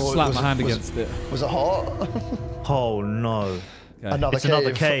 I just Oh, slapped was my it- hand was against it. Was it hot? Oh no. Okay. Another It's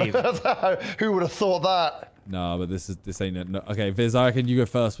cave. another cave. Who would have thought that? No, but this ain't it. No. Okay, Viz, I reckon you go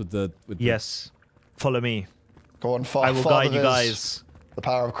first with the. Yes. Follow me. Go on, I will Father guide you Viz. guys The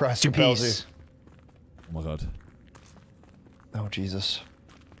power of Christ to compels peace. Oh my god. you. Oh Jesus.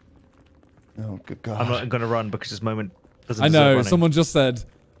 Oh good God. I'm not gonna run because this moment doesn't I deserve know. running. Someone just said,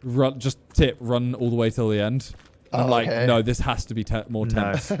 "Run, just run all the way till the end." And I'm Oh, like, okay. no, this has to be more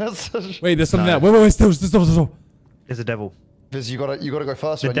No. tense. Wait, there's something No. there. Wait, still. There's a devil. Viz, you gotta go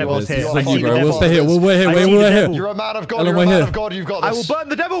first. The man. devil's You here. are I see the the Father We'll devil. stay here. Viz. We're here. I see We're the here. devil. You're a man of God. Ellen, You're a we're man here. of God. You've got this. I will burn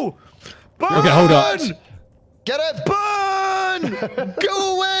the devil. Burn! Okay, hold up. Get it. Burn!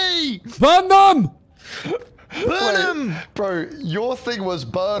 Go away! Burn them! Burn him! Bro, your thing was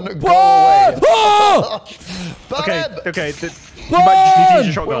burn, go Burn! away. Oh! Burn Okay, him! okay. You might just need to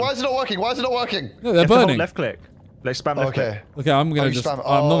use your Wait, shotgun. why is it not working? Why is it not working? No, You they're have to hold burning. left click. Like spam left Okay. click. Okay, I'm gonna you just. spam-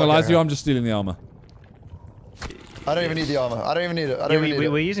 I'm not gonna lie okay, to you. okay. I'm just stealing the armor. I don't even need the armor. I don't even need it. I don't Yeah, even need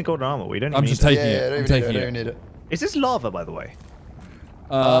we're it. using golden armor. We don't I'm even just need it. taking Yeah, it. I don't I'm even need it. I taking don't even it. need it. Is this lava, by the way?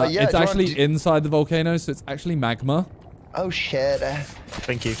 Yeah, It's do you actually want- inside the volcano, so it's actually magma. Oh shit.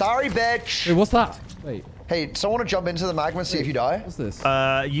 Thank you. Sorry, bitch. Wait, what's that? Wait, Hey, someone want to jump into the magma and see if you die? what's this?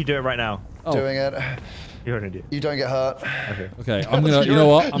 You do it right now. Oh, Doing it. You're an idiot. You don't get hurt. Okay. okay. I'm gonna. You know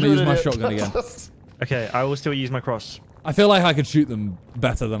what? I'm gonna You're use an my idiot. shotgun again. Okay, I will still use my cross. I feel like I could shoot them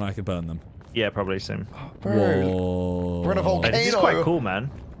better than I could burn them. Yeah, probably same. Bro, Whoa. we're in a volcano. This is quite cool, man.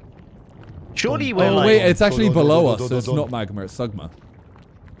 Surely we're Oh like... wait, it's actually Dun, dun, below dun, us, dun, so it's dun, not magma. It's sugma.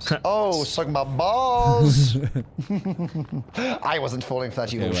 Oh, suck my balls. I wasn't falling for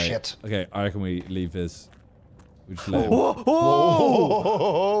that, you Okay, little wait. shit. Okay, I reckon we leave this. We just let him. Whoa!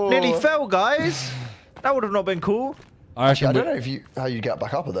 Oh. Nearly fell, guys. That would have not been cool. I Actually, I reckon. don't know how you get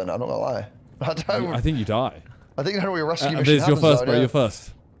back up then. I'm not gonna lie. I don't. I think you die. I think I know where your rescue mission Viz, you're happens, first, though, bro. yeah. You're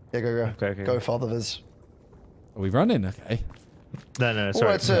first. Yeah, go. Okay. Go, Father Viz. Are we running? Okay. No, Oh,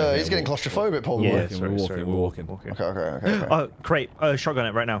 sorry. it's, he's getting claustrophobic, Paul. Yeah, walking, sorry, we're sorry, walking, we're walking. Okay. Oh, crate. Shotgun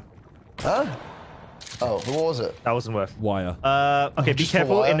it right now. Huh? Oh, what was it? That wasn't worth. Wire. Okay, be just for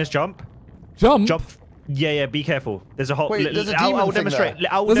careful wire? in this jump. Jump. Jump. Yeah, be careful. There's a hole. Wait, there's a I'll demon thing demonstrate. there.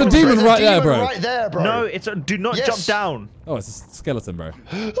 I'll There's a demonstrate. demon There's right a there, demon bro. right there, bro. No, do not Yes. jump down. Oh, it's a skeleton, bro.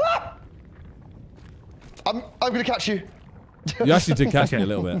 I'm gonna catch you. You actually did catch me Okay. a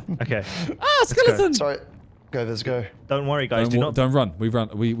little bit. Okay. Ah, skeleton! Sorry. Go, Viz, go. Don't worry, guys. Don't, Do wa- not. don't run. We run.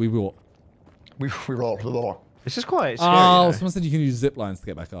 We walk. We roll. This is quite scary. Oh, you know. someone said you can use zip lines to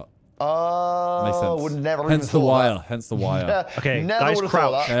get back up. Oh, Makes sense. would never Hence even the thought wire. that. Hence the wire. Yeah, Okay, never guys, would've thought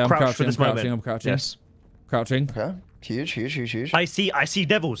crouch. that. Okay, I'm Crouch for crouching, this I'm crouching, moment. I'm crouching. Yes. Crouching. Okay. Huge. I see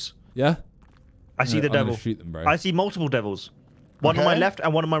devils. Yeah? I see the I'm gonna devil. shoot them, bro. I see multiple devils. One on my Okay. left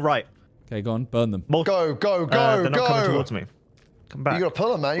and one on my right. Okay, go on. Burn them. Go. They're not coming towards me. Come back. You gotta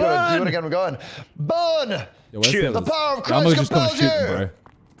pull them, man. You gotta get them going. Burn! Yeah, where's Shoot the him. The others? power of Yeah, I'm Christ gonna just come and compels shoot you! them, bro.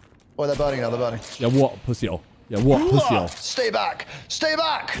 Oh, they're burning now. They're burning. Yeah, what? Pussy hole. Yeah, what? Pussy hole. Stay back! Stay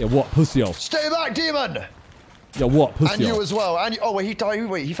back! Yeah, what? Pussy hole. Stay back, demon! Yeah, what? Pussy And you hole. as well. And you, oh wait, he died.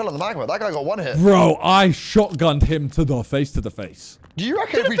 Wait, he fell in the magma. That guy got one hit. Bro, I shotgunned him to the face. Do you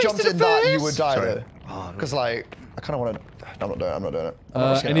reckon if we jumped in that, you would die Sorry. though? Because like, I kind of want to. I'm not doing it. I'm not doing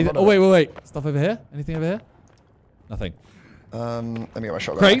it. Oh, wait. Stuff over here? Anything over here? Nothing. Let me get my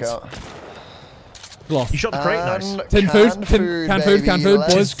shotgun back out. Cloth. You shot the crate, nice. Tin food, canned food,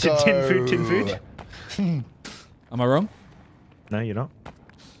 boys. Tin food. Am I wrong? No, you're not.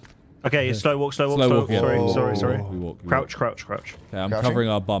 Okay, slow walk. Slow walk, yeah. Sorry. We walk. Crouch. Okay, I'm Crouching? covering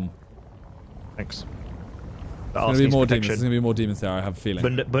our bum. Thanks. There's gonna be more demons. There's gonna be more demons there. I have a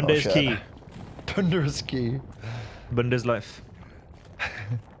feeling. Bunda is shit. key. Bunda is key. Bunda's life.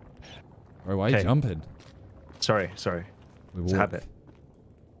 Bro, why are you jumping? Sorry. We It's a habit.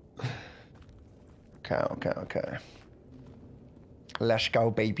 Okay. Let's go,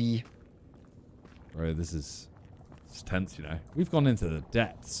 baby. Bro, this is tense, you know. We've gone into the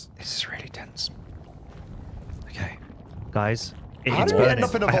depths. This is really tense. Okay, guys. How It's did we burning. end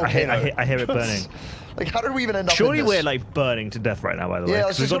up in a volcano? I hear it burning. Like, how did we even end up Surely in this? we're like burning to death right now, by the way. Yeah,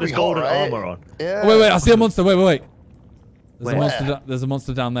 'cause it's we've got just this gonna be golden hot, right? armor on. Yeah. Oh, wait, I see a monster. Wait. There's Where? there's a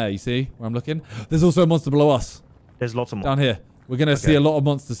monster down there, you see? Where I'm looking? There's also a monster below us. There's lots of more. Down here. We're gonna see a lot of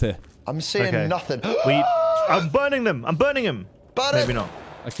monsters here. I'm seeing Okay. nothing. I'm burning them. I'm burning him. Burn Maybe him. not.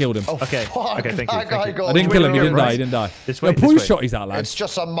 I killed him. Oh, Okay. fuck. Okay, thank you, That thank guy you. got I didn't away. kill him. He didn't die. right. He didn't die. This Yo, way, pull this your way. shotties out, lad. It's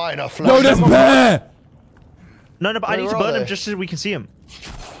just a minor flash. Yo, there's bear! No, but I Wait, need to where are burn him they? just so we can see him.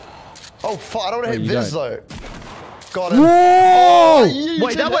 Oh, fuck. I don't want to Wait, hit you Viz, don't. though. Got him. Whoa! Oh, you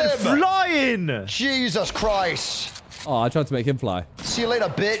Wait, that did went him. flying! Jesus Christ. Oh, I tried to make him fly. See you later,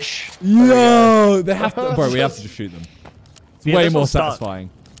 bitch. Yo! They have to... Bro, we have to just shoot them. It's Yeah, way this more will start. satisfying.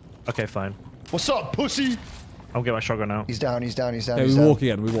 Okay, fine. What's up, pussy? I'll get my shotgun out. He's down. Okay, He's we down. walk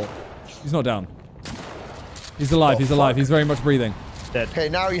again. We walk. He's not down. He's alive. Oh, He's alive. fuck. He's very much breathing. Dead. Okay,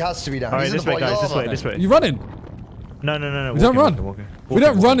 now he has to be down. All right, He's in this the way, guys. bloody This way, lava. this way. You running? No. We don't run. We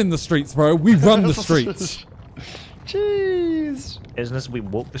don't run in the streets, bro. We run the streets. Jeez. Isn't this we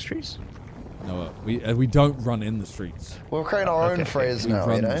walk the streets? No, we don't run in the streets. We're creating our own Okay, phrase We now,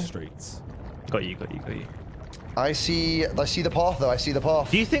 run you know? the streets. Got you. I see the path, though. I see the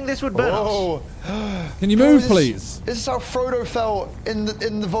path. Do you think this would burn us? Oh, Can you Oh, move, this- please? This is how Frodo felt in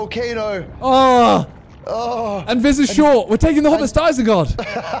the volcano. Oh! Oh. And Viz is short. We're taking the Hobbit's to Isengard.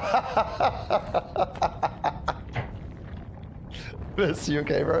 Viz, you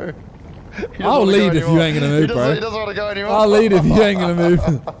okay, bro? He doesn't I'll wanna go lead if you anymore. ain't gonna He move, doesn't- bro. He doesn't want to go anymore. I'll lead if you ain't gonna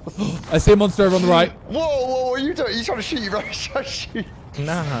move. I see a monster over on the right. Whoa, what are you doing? He's trying to shoot you, bro. He's trying to shoot.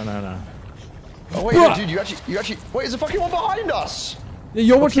 No. Oh wait, no, dude, you actually. Wait, there's a fucking one behind us. Yeah,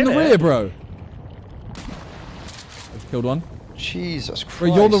 you're watching the kill it. rear, bro. I've killed one. Jesus Christ.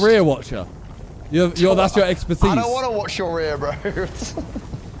 Bro, you're the rear watcher. That's your expertise. I don't want to watch your rear, bro.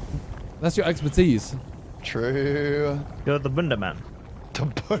 That's your expertise. True. You're the Bunda man.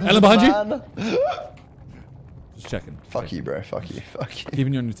 Ellen, behind you? you. Just checking. Fuck you, bro. Fuck you.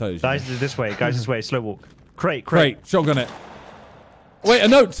 Keeping you on your toes. Guys, this way. Slow walk. Crate. Great. Shotgun it. Wait, a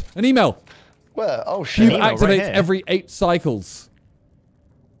note. An email. Where? Oh Cube shit. email right activates here. every 8 cycles.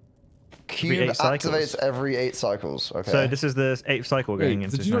 Cube 8 cycles. activates every 8 cycles. Okay. So this is the 8th cycle going Wait,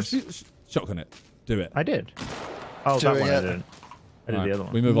 into. did you not Nice. shoot? Shotgun it. Do it. I did. Oh, that Doing one I it. didn't. I did Alright, the other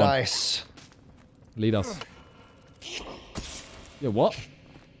one. We move on. Nice. Lead us. Yeah, what?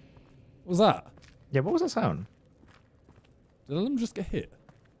 What was that? Yeah, what was that sound? Did Ellen just get hit?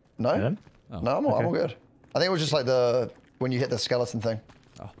 No. Yeah? Oh, No, I'm all good. I think it was just like when you hit the skeleton thing.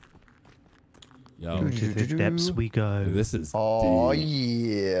 Yo, To the depths we go. this is Oh deep.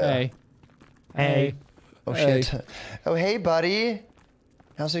 yeah. Hey. Oh Hey. shit. Oh hey buddy.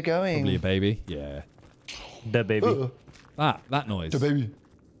 How's it going? Probably a baby. Yeah. The baby. That noise. The baby.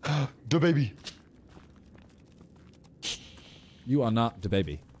 The baby. You are not the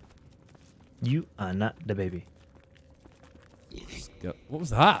baby. You are not the baby. What was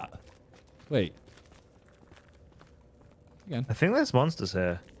that? Wait. Again. I think there's monsters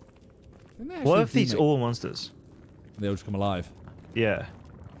here. Didn't they What actually if these demake- all monsters? They'll just come alive. Yeah.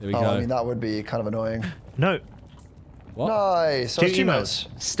 There we Oh, go. I mean that would be kind of annoying. No. What? Nice. So Two it's emails.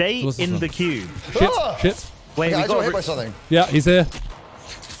 Stay What's this in one? the queue. Shit. Ah! Shit. Wait, Yeah, I we just got got. hit by something. Yeah, he's here.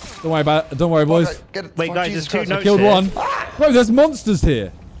 Don't worry about it. Don't worry, boys. Okay, get it. Wait, Fuck, guys, Jesus there's two Christ. notes. Killed here. one. Bro, there's monsters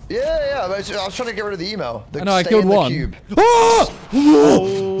here. Yeah. But I was trying to get rid of the email. I know, I stay killed in the one. Cube. Oh!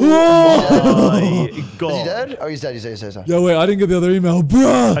 Oh my Is he god. dead? Oh, he's dead. He's dead. Yo, wait, I didn't get the other email.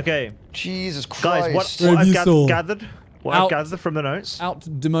 Bruh! Okay, Jesus Christ. guys, what Where have I've you saw? gathered Out. from the notes. Out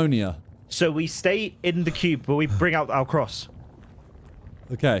demonia. So we stay in the cube, but we bring out our cross.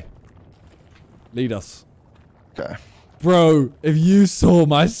 Okay. Lead us. Okay. Bro, if you saw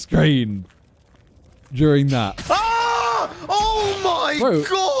my screen during that. Ah! Oh my Bro,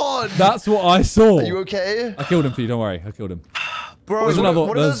 god! That's what I saw. Are you okay? I killed him for you, don't worry. I killed him. bro. There's another one.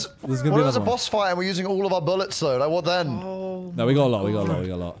 What There's if gonna be there's another a one. boss fight and we're using all of our bullets though? Like what then? Oh, No, we got a lot. We got a lot. We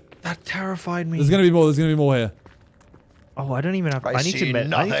got a lot. that terrified me. There's gonna be more. There's gonna be more here. Oh, I don't even have. I need see to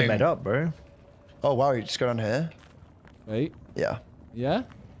med. I need to nothing. med up, bro. Oh wow, you just go down here. Wait. Yeah. Yeah.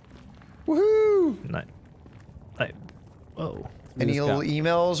 Woohoo! No. Like, whoa. Any this little gap.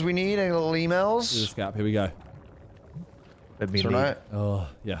 emails we need? Any little Through emails? this gap. Here we go. Let me It's lead. alright. Oh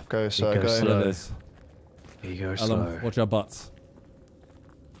yeah. Go, sir, go go. slow. There it is. Here you go, Alan, slow. watch our butts.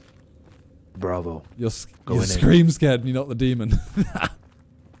 Bravo. You're Going in. scream scared and you're not the demon.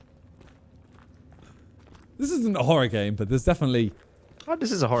 This isn't a horror game, but there's definitely Oh,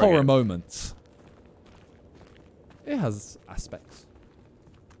 this is a horror. horror game. moments. It has aspects.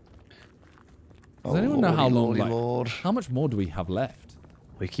 Does anyone know how long, Lordy, like, Lord. how much more do we have left?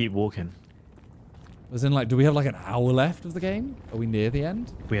 We keep walking. As in, like, do we have like an hour left of the game? Are we near the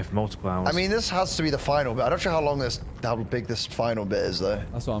end? We have multiple hours. I mean, this has to be the final bit. I don't know how big this final bit is, though.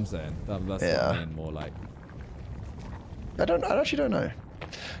 That's what I'm saying. That's what Yeah. I mean, more like. I actually don't know.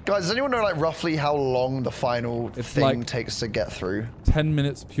 Guys, does anyone know, like, roughly how long the final It's thing like- takes to get through? 10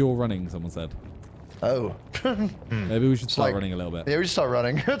 minutes pure running, someone said. Oh. Maybe we should start like- running a little bit. Yeah, we just start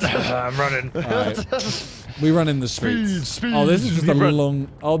running. I'm running. Alright. We run in the streets. Speed, Oh, this is just a run. long...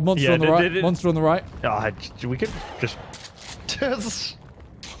 Oh, monster Yeah, on the right. Monster on the right. We could just.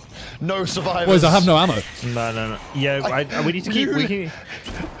 No survivors. Boys, I have no ammo. No. Yeah, we need to keep. We can,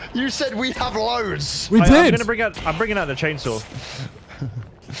 You said we have loads. We I'm did! gonna bring out. I'm bringing out the chainsaw.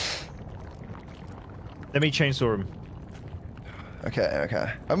 Let me chainsaw him.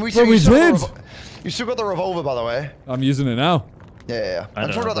 Okay. And Well, we did. You still got the revolver, by the way. I'm using it now. Yeah. I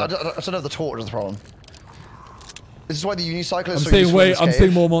don't know I just don't have the torch is the problem. This is why the unicycle I'm is so seeing useful in this I'm cave.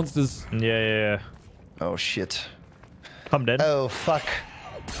 seeing more monsters. Yeah. Oh shit. I'm dead. Oh fuck.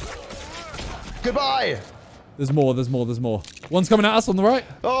 Goodbye. There's more. One's coming at us on the right.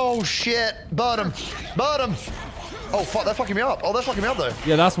 Oh shit. Burn him. Oh fuck, they're fucking me up. Though.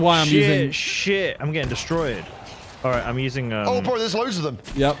 Yeah, that's why I'm using... Shit. I'm getting destroyed. All right, I'm using. Oh bro, there's loads of them.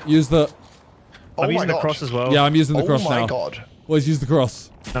 Yep, use the... Oh I'm my using the god. cross as well. Yeah, I'm using the cross Oh my now. god. Boys, use the cross.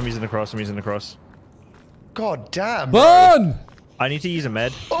 I'm using the cross. God damn. Bro. Burn! I need to use a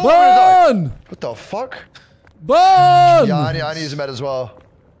med. Oh, I'm gonna die. Burn! What the fuck? Burn! Yeah, I need to use a med as well.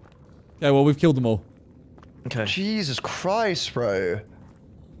 Okay, well, we've killed them all. Okay. Jesus Christ, bro.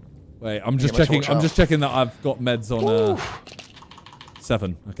 Wait, I'm just Get my checking. torch I'm out. just checking that I've got meds on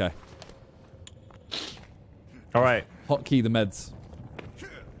 7. Okay. All right. Hotkey the meds.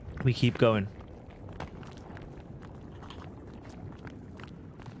 We keep going.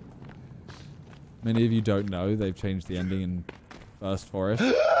 Many of you don't know they've changed the ending in First Forest.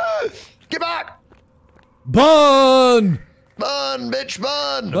 Get back! Burn! Burn, bitch,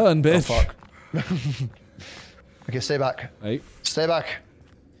 burn! Burn, bitch. Oh, fuck. Okay, stay back. Hey, Stay back.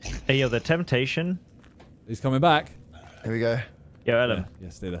 Hey, yo, the temptation. he's coming back. Here we go. Yo, Ellen, Yeah,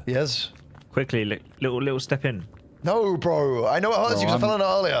 stay there. Yes. quickly, little step in. No, bro. I know it hurts Bro, you because I fell in it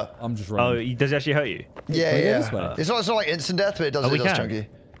earlier. I'm just Oh, running. does it actually hurt you? Yeah, Can we go yeah. this way? It's not like instant death, but it does, Oh, we it does can. chunky.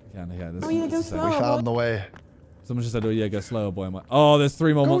 Okay, this Oh, yeah, is go the same. slow. We found the way. Someone just said, "Oh yeah, go slower, boy." I'm like, "Oh, there's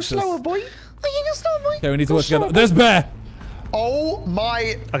 3 more Go monsters." slower, boy. Oh, yeah, go slow, boy. Okay, we need to Go work together. slower, There's bear. Oh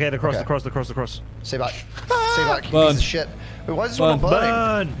my. Okay, the cross. Okay. Stay back. Stay back. You Burn. piece of shit. Wait, why is this one Burn. not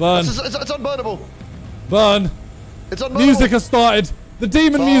burning? Burn. It's unburnable. Burn. It's unburnable. Music has started. The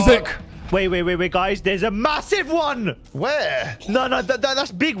demon music. Fuck. Wait, guys. There's a massive one. Where? No,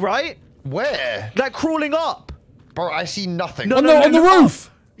 that's big, right? Where? Like crawling up. Bro, I see nothing. No, Oh no, no, on the no, roof.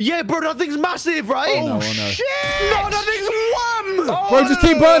 Yeah, bro, that thing's massive, right? Oh, no. shit! No, that thing's wham! Oh, Bro, just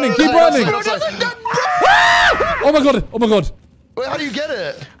keep burning, keep burning. That's like- Oh my god. Oh my god. Wait, how do you get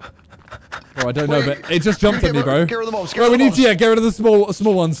it? Bro, I don't know, Wait, but it just jumped at me, bro. Get rid of the mobs. Bro, we need to get rid of the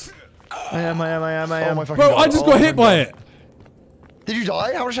small ones. I am. Oh my fucking Bro, god. I just Oh got my hit by god. it. Did you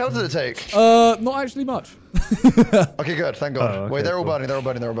die? How much health did it take? Not actually much. Okay, good. Thank God. Oh, okay, Wait, they're all cool. burning.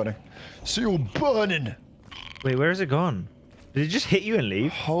 They're all burning. So you're burning. Wait, where has it gone? Did it just hit you and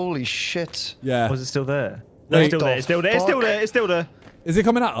leave? Holy shit. Yeah. Or is it still there? No, Wait. it's still there. It's still there. It's still Fuck. there. It's still there. Is it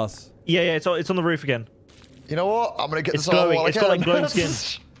coming at us? Yeah, it's on the roof again. You know what? I'm gonna get It's this armor glowing. while I It's got, can. like, glowing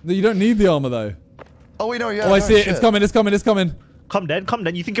skin. No, you don't need the armor though. Oh wait, no, yeah. Oh, I no, see it. shit. It's coming. It's coming. It's coming. Come then.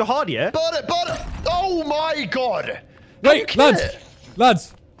 You think you're hard, yeah? Burn it! Oh my god! How you Wait, kill lads. it?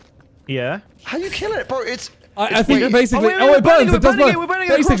 Lads. Yeah. How you kill it, bro? It's. I think wait. basically. wait, Oh, it burns. we're It does burning burn. We're burning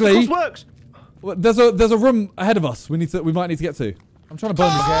it. Basically, The cross works. well, there's a room ahead of us. We might need to get to. I'm trying to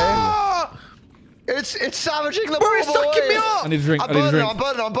burn this. Ah! It's savaging the Bro, it's poor sucking boy. me up. I need a drink. I'm I need a burning him.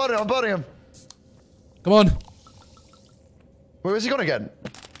 drink. I'm burning him. Come on. Where is he gone again?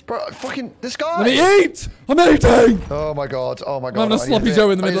 Bro, fucking this guy. Let me eat! I'm eating! Oh my god. Oh my god. I'm a sloppy Joe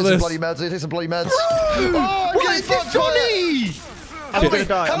in the middle of this. I need to take some bloody meds. Oh, What is this, Johnny? I'm gonna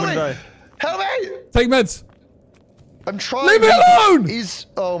die. I'm gonna die. Help me! Take meds. I'm trying. Leave me alone! He's.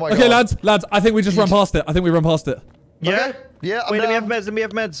 Oh my god. Okay, lads. I think we just run past it. I think we run past it. Yeah? Okay. Yeah, I'm Wait, let me down. have meds. Let me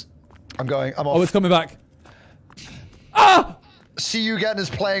have meds. I'm going. I'm off. Oh, it's coming back. Ah! See you again is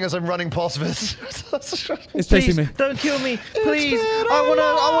playing as I'm running past this. It's chasing Please, me. don't kill me. Please.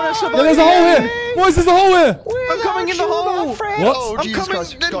 I wanna survive. Yeah, there's a hole here. Boys, there's a hole here. I'm coming in the hole. What? Oh, I'm Jesus coming.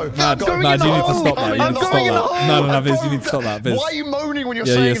 Christ. Go. Mad, Go. you need to stop that. You I'm need to stop going in the that. hole. No, Viz, you need to stop that. Viz. Why are you moaning when you're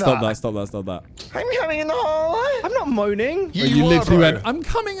Yeah, saying stop that? that. Stop that. I'm coming in the hole. I'm not moaning. Yeah, You are, literally bro. went, I'm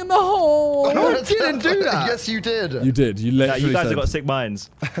coming in the hole. No, I didn't do that. Yes, you did. You did. You Yeah, literally you guys said. have got sick minds.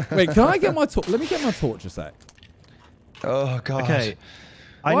 Wait, can I get my torch? Let me get my torch a sec. Oh god. Okay.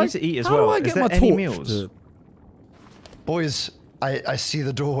 I Why- need to eat as how well. do I Is get there my any torch meals? to- Boys, I see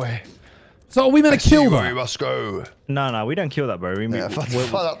the doorway. So are we meant to kill where we that? must go. No, we don't kill that, bro. Yeah,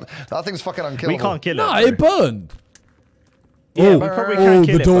 that thing's fucking unkillable. we can't kill it. No, bro. it burned. Yeah, Oh, we probably oh, can't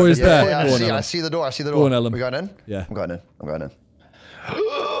kill the it, door but is yeah, there. Yeah, Go on, I Ellen. see the door. I see the Go door. on, Ellen. We going in? Yeah. I'm going in.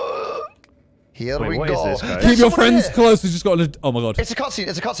 Here Wait, we what go. is this, guys? Keep There's your someone friends here. close. We just got to. Oh my god. It's a cutscene.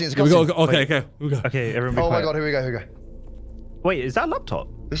 It's a cutscene. We got. Wait. Okay. We go. Okay, everyone be Oh my quiet. god, here we go. Wait, is that a laptop?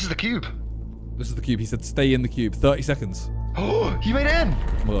 This is the cube. This is the cube. He said, "Stay in the cube." 30 seconds. Oh, you made it in.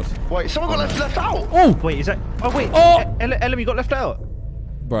 Oh my god. Wait, someone got left out. Oh, Wait, is that? Oh wait. Oh! Ellen, you got left out.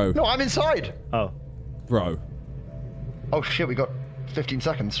 bro, No, I'm inside. Oh, bro. Oh shit, we got 15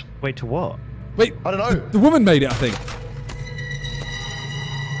 seconds. wait, to what? Wait, I don't know. the woman made it. I think.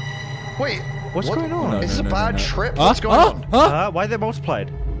 Wait, What's what? going on? No, Is this a bad no. trip? Huh? What's going on? Huh? Why are they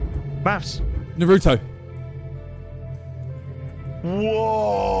multiplied? Maths. Naruto.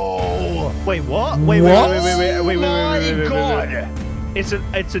 Whoa! Wait, what? Wait, What? wait. My god!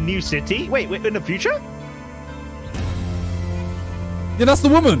 It's a new city. Wait, in the future? Yeah, that's the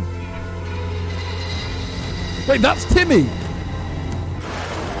woman. Wait, that's Timmy.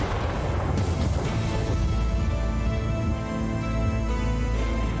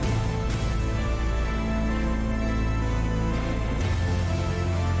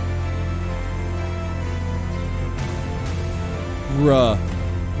 Bruh.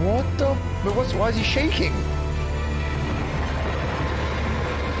 What the? But why is he shaking?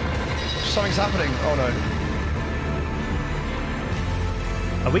 Something's happening. Oh no.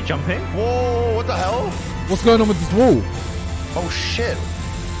 Are we jumping? Whoa, what the hell? What's going on with this wall? Oh shit.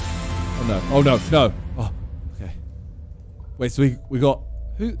 Oh no. Oh no. No. Oh, okay. Wait, so we got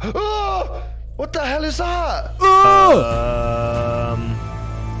who? Ah! What the hell is that? Oh!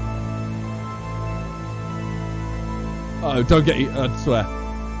 Oh, don't get eaten, I swear.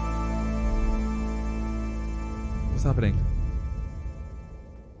 What's happening?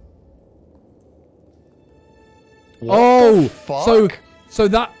 What oh, the fuck? so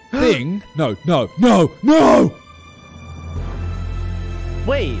that thing. No.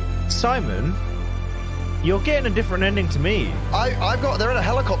 Wait, Simon, you're getting a different ending to me. They're in a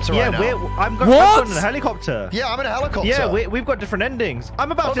helicopter right now. I'm What? going in a helicopter. Yeah, I'm in a helicopter. Yeah, we've got different endings.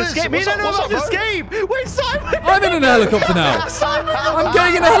 I'm about Oh, to Liz, escape. what's No, up- I'm what's about to up, bro? escape. Wait, Simon. I'm in a helicopter now. Simon. I'm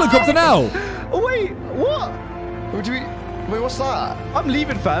getting in a helicopter now. Wait, what? Wait, what's that? I'm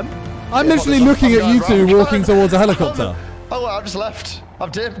leaving, fam. I'm Yeah, literally I'm looking at going you two round. walking towards a helicopter. Oh, I've just left.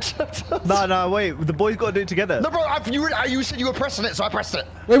 I've dipped. No, wait. The boys got to do it together. No, bro, you said you were pressing it, so I pressed it.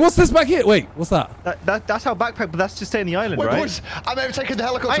 Wait, what's this back here? Wait, what's that? That's how backpack, but that's to stay in the island, Wait, right? boys, I may have taken the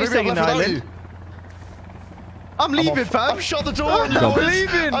helicopter. I ain't Maybe I've taking left the without island. you. I'm leaving, fam. I've shut the door on you, I'm boys.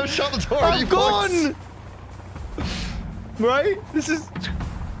 leaving. I've shut the door on you, I'm boys. gone. Right? This is...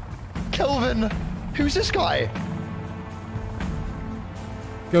 Kelvin, who's this guy?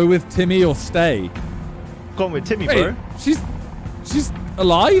 Go with Timmy or stay? Gone with Timmy, Wait, bro. she's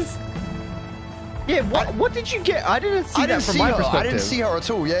alive? Yeah, what did you get? I didn't see I that didn't from see my her. perspective. I didn't see her at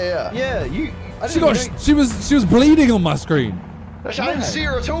all. Yeah. Yeah, you... I She didn't got. know- She was bleeding on my screen. I didn't see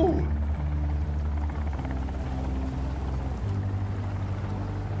her at all.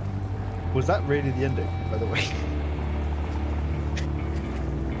 Was that really the ending, by the way?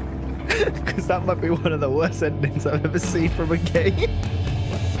 Because that might be one of the worst endings I've ever seen from a game.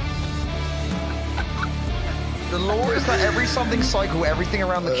 The lore is that every something cycle, everything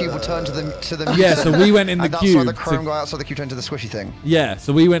around the cube will turn to the Yeah, so we went in the and that's cube. why the chrome guy outside the cube turned to the squishy thing. Yeah,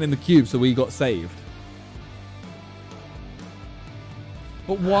 so we went in the cube, so we got saved.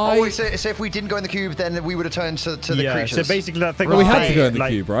 But why? Oh, wait, so if we didn't go in the cube, then we would have turned to the creatures. So basically that thing... Well, we had to Right, go in the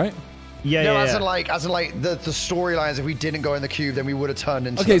like- cube, right? Yeah, No, yeah, as yeah. in like the storylines. If we didn't go in the cube, then we would have turned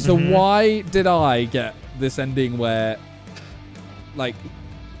into. Okay, so why did I get this ending where, like,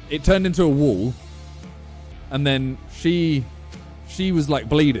 it turned into a wall, and then she was like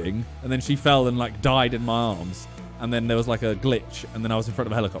bleeding, and then she fell and like died in my arms, and then there was like a glitch, and then I was in front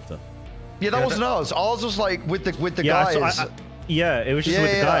of a helicopter. Yeah, that wasn't ours. Ours was like with the Yeah, guys. yeah, it was just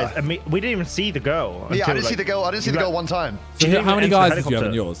with the guys. I mean, we didn't even see the girl. Yeah, I until, didn't see the girl. I didn't see the girl one time. So didn't how many even enter guys the did you have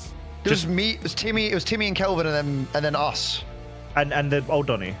in helicopter. yours? It was me. It was Timmy. It was Timmy and Kelvin, and then us. And the old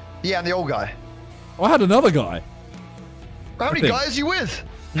Donny. Yeah, and the old guy. Oh, I had another guy. How many think. guys are you with?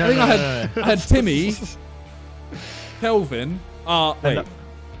 No, I think no, I had Timmy, Kelvin. Wait,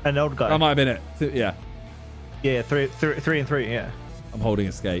 an old guy. I might have been it. Yeah, Yeah, three and three. Yeah. I'm holding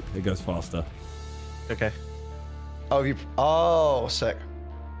escape. It goes faster. Okay. Oh, you. Oh, sick.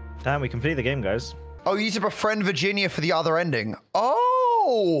 Damn, we completed the game, guys. Oh, you need to befriend Virginia for the other ending.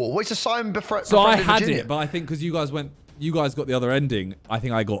 Oh, wait, so Simon befriended So I had Virginia. it, but I think because you guys got the other ending, I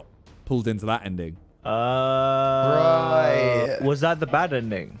think I got pulled into that ending. Right. Was that the bad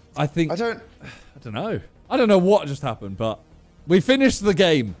ending? I think. I don't. I don't know. I don't know what just happened, but we finished the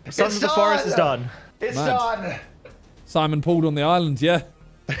game. Sons of the Forest is done. It's Mad. done. Simon pulled on the island, yeah.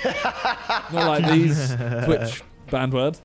 Not like these Twitch banned words.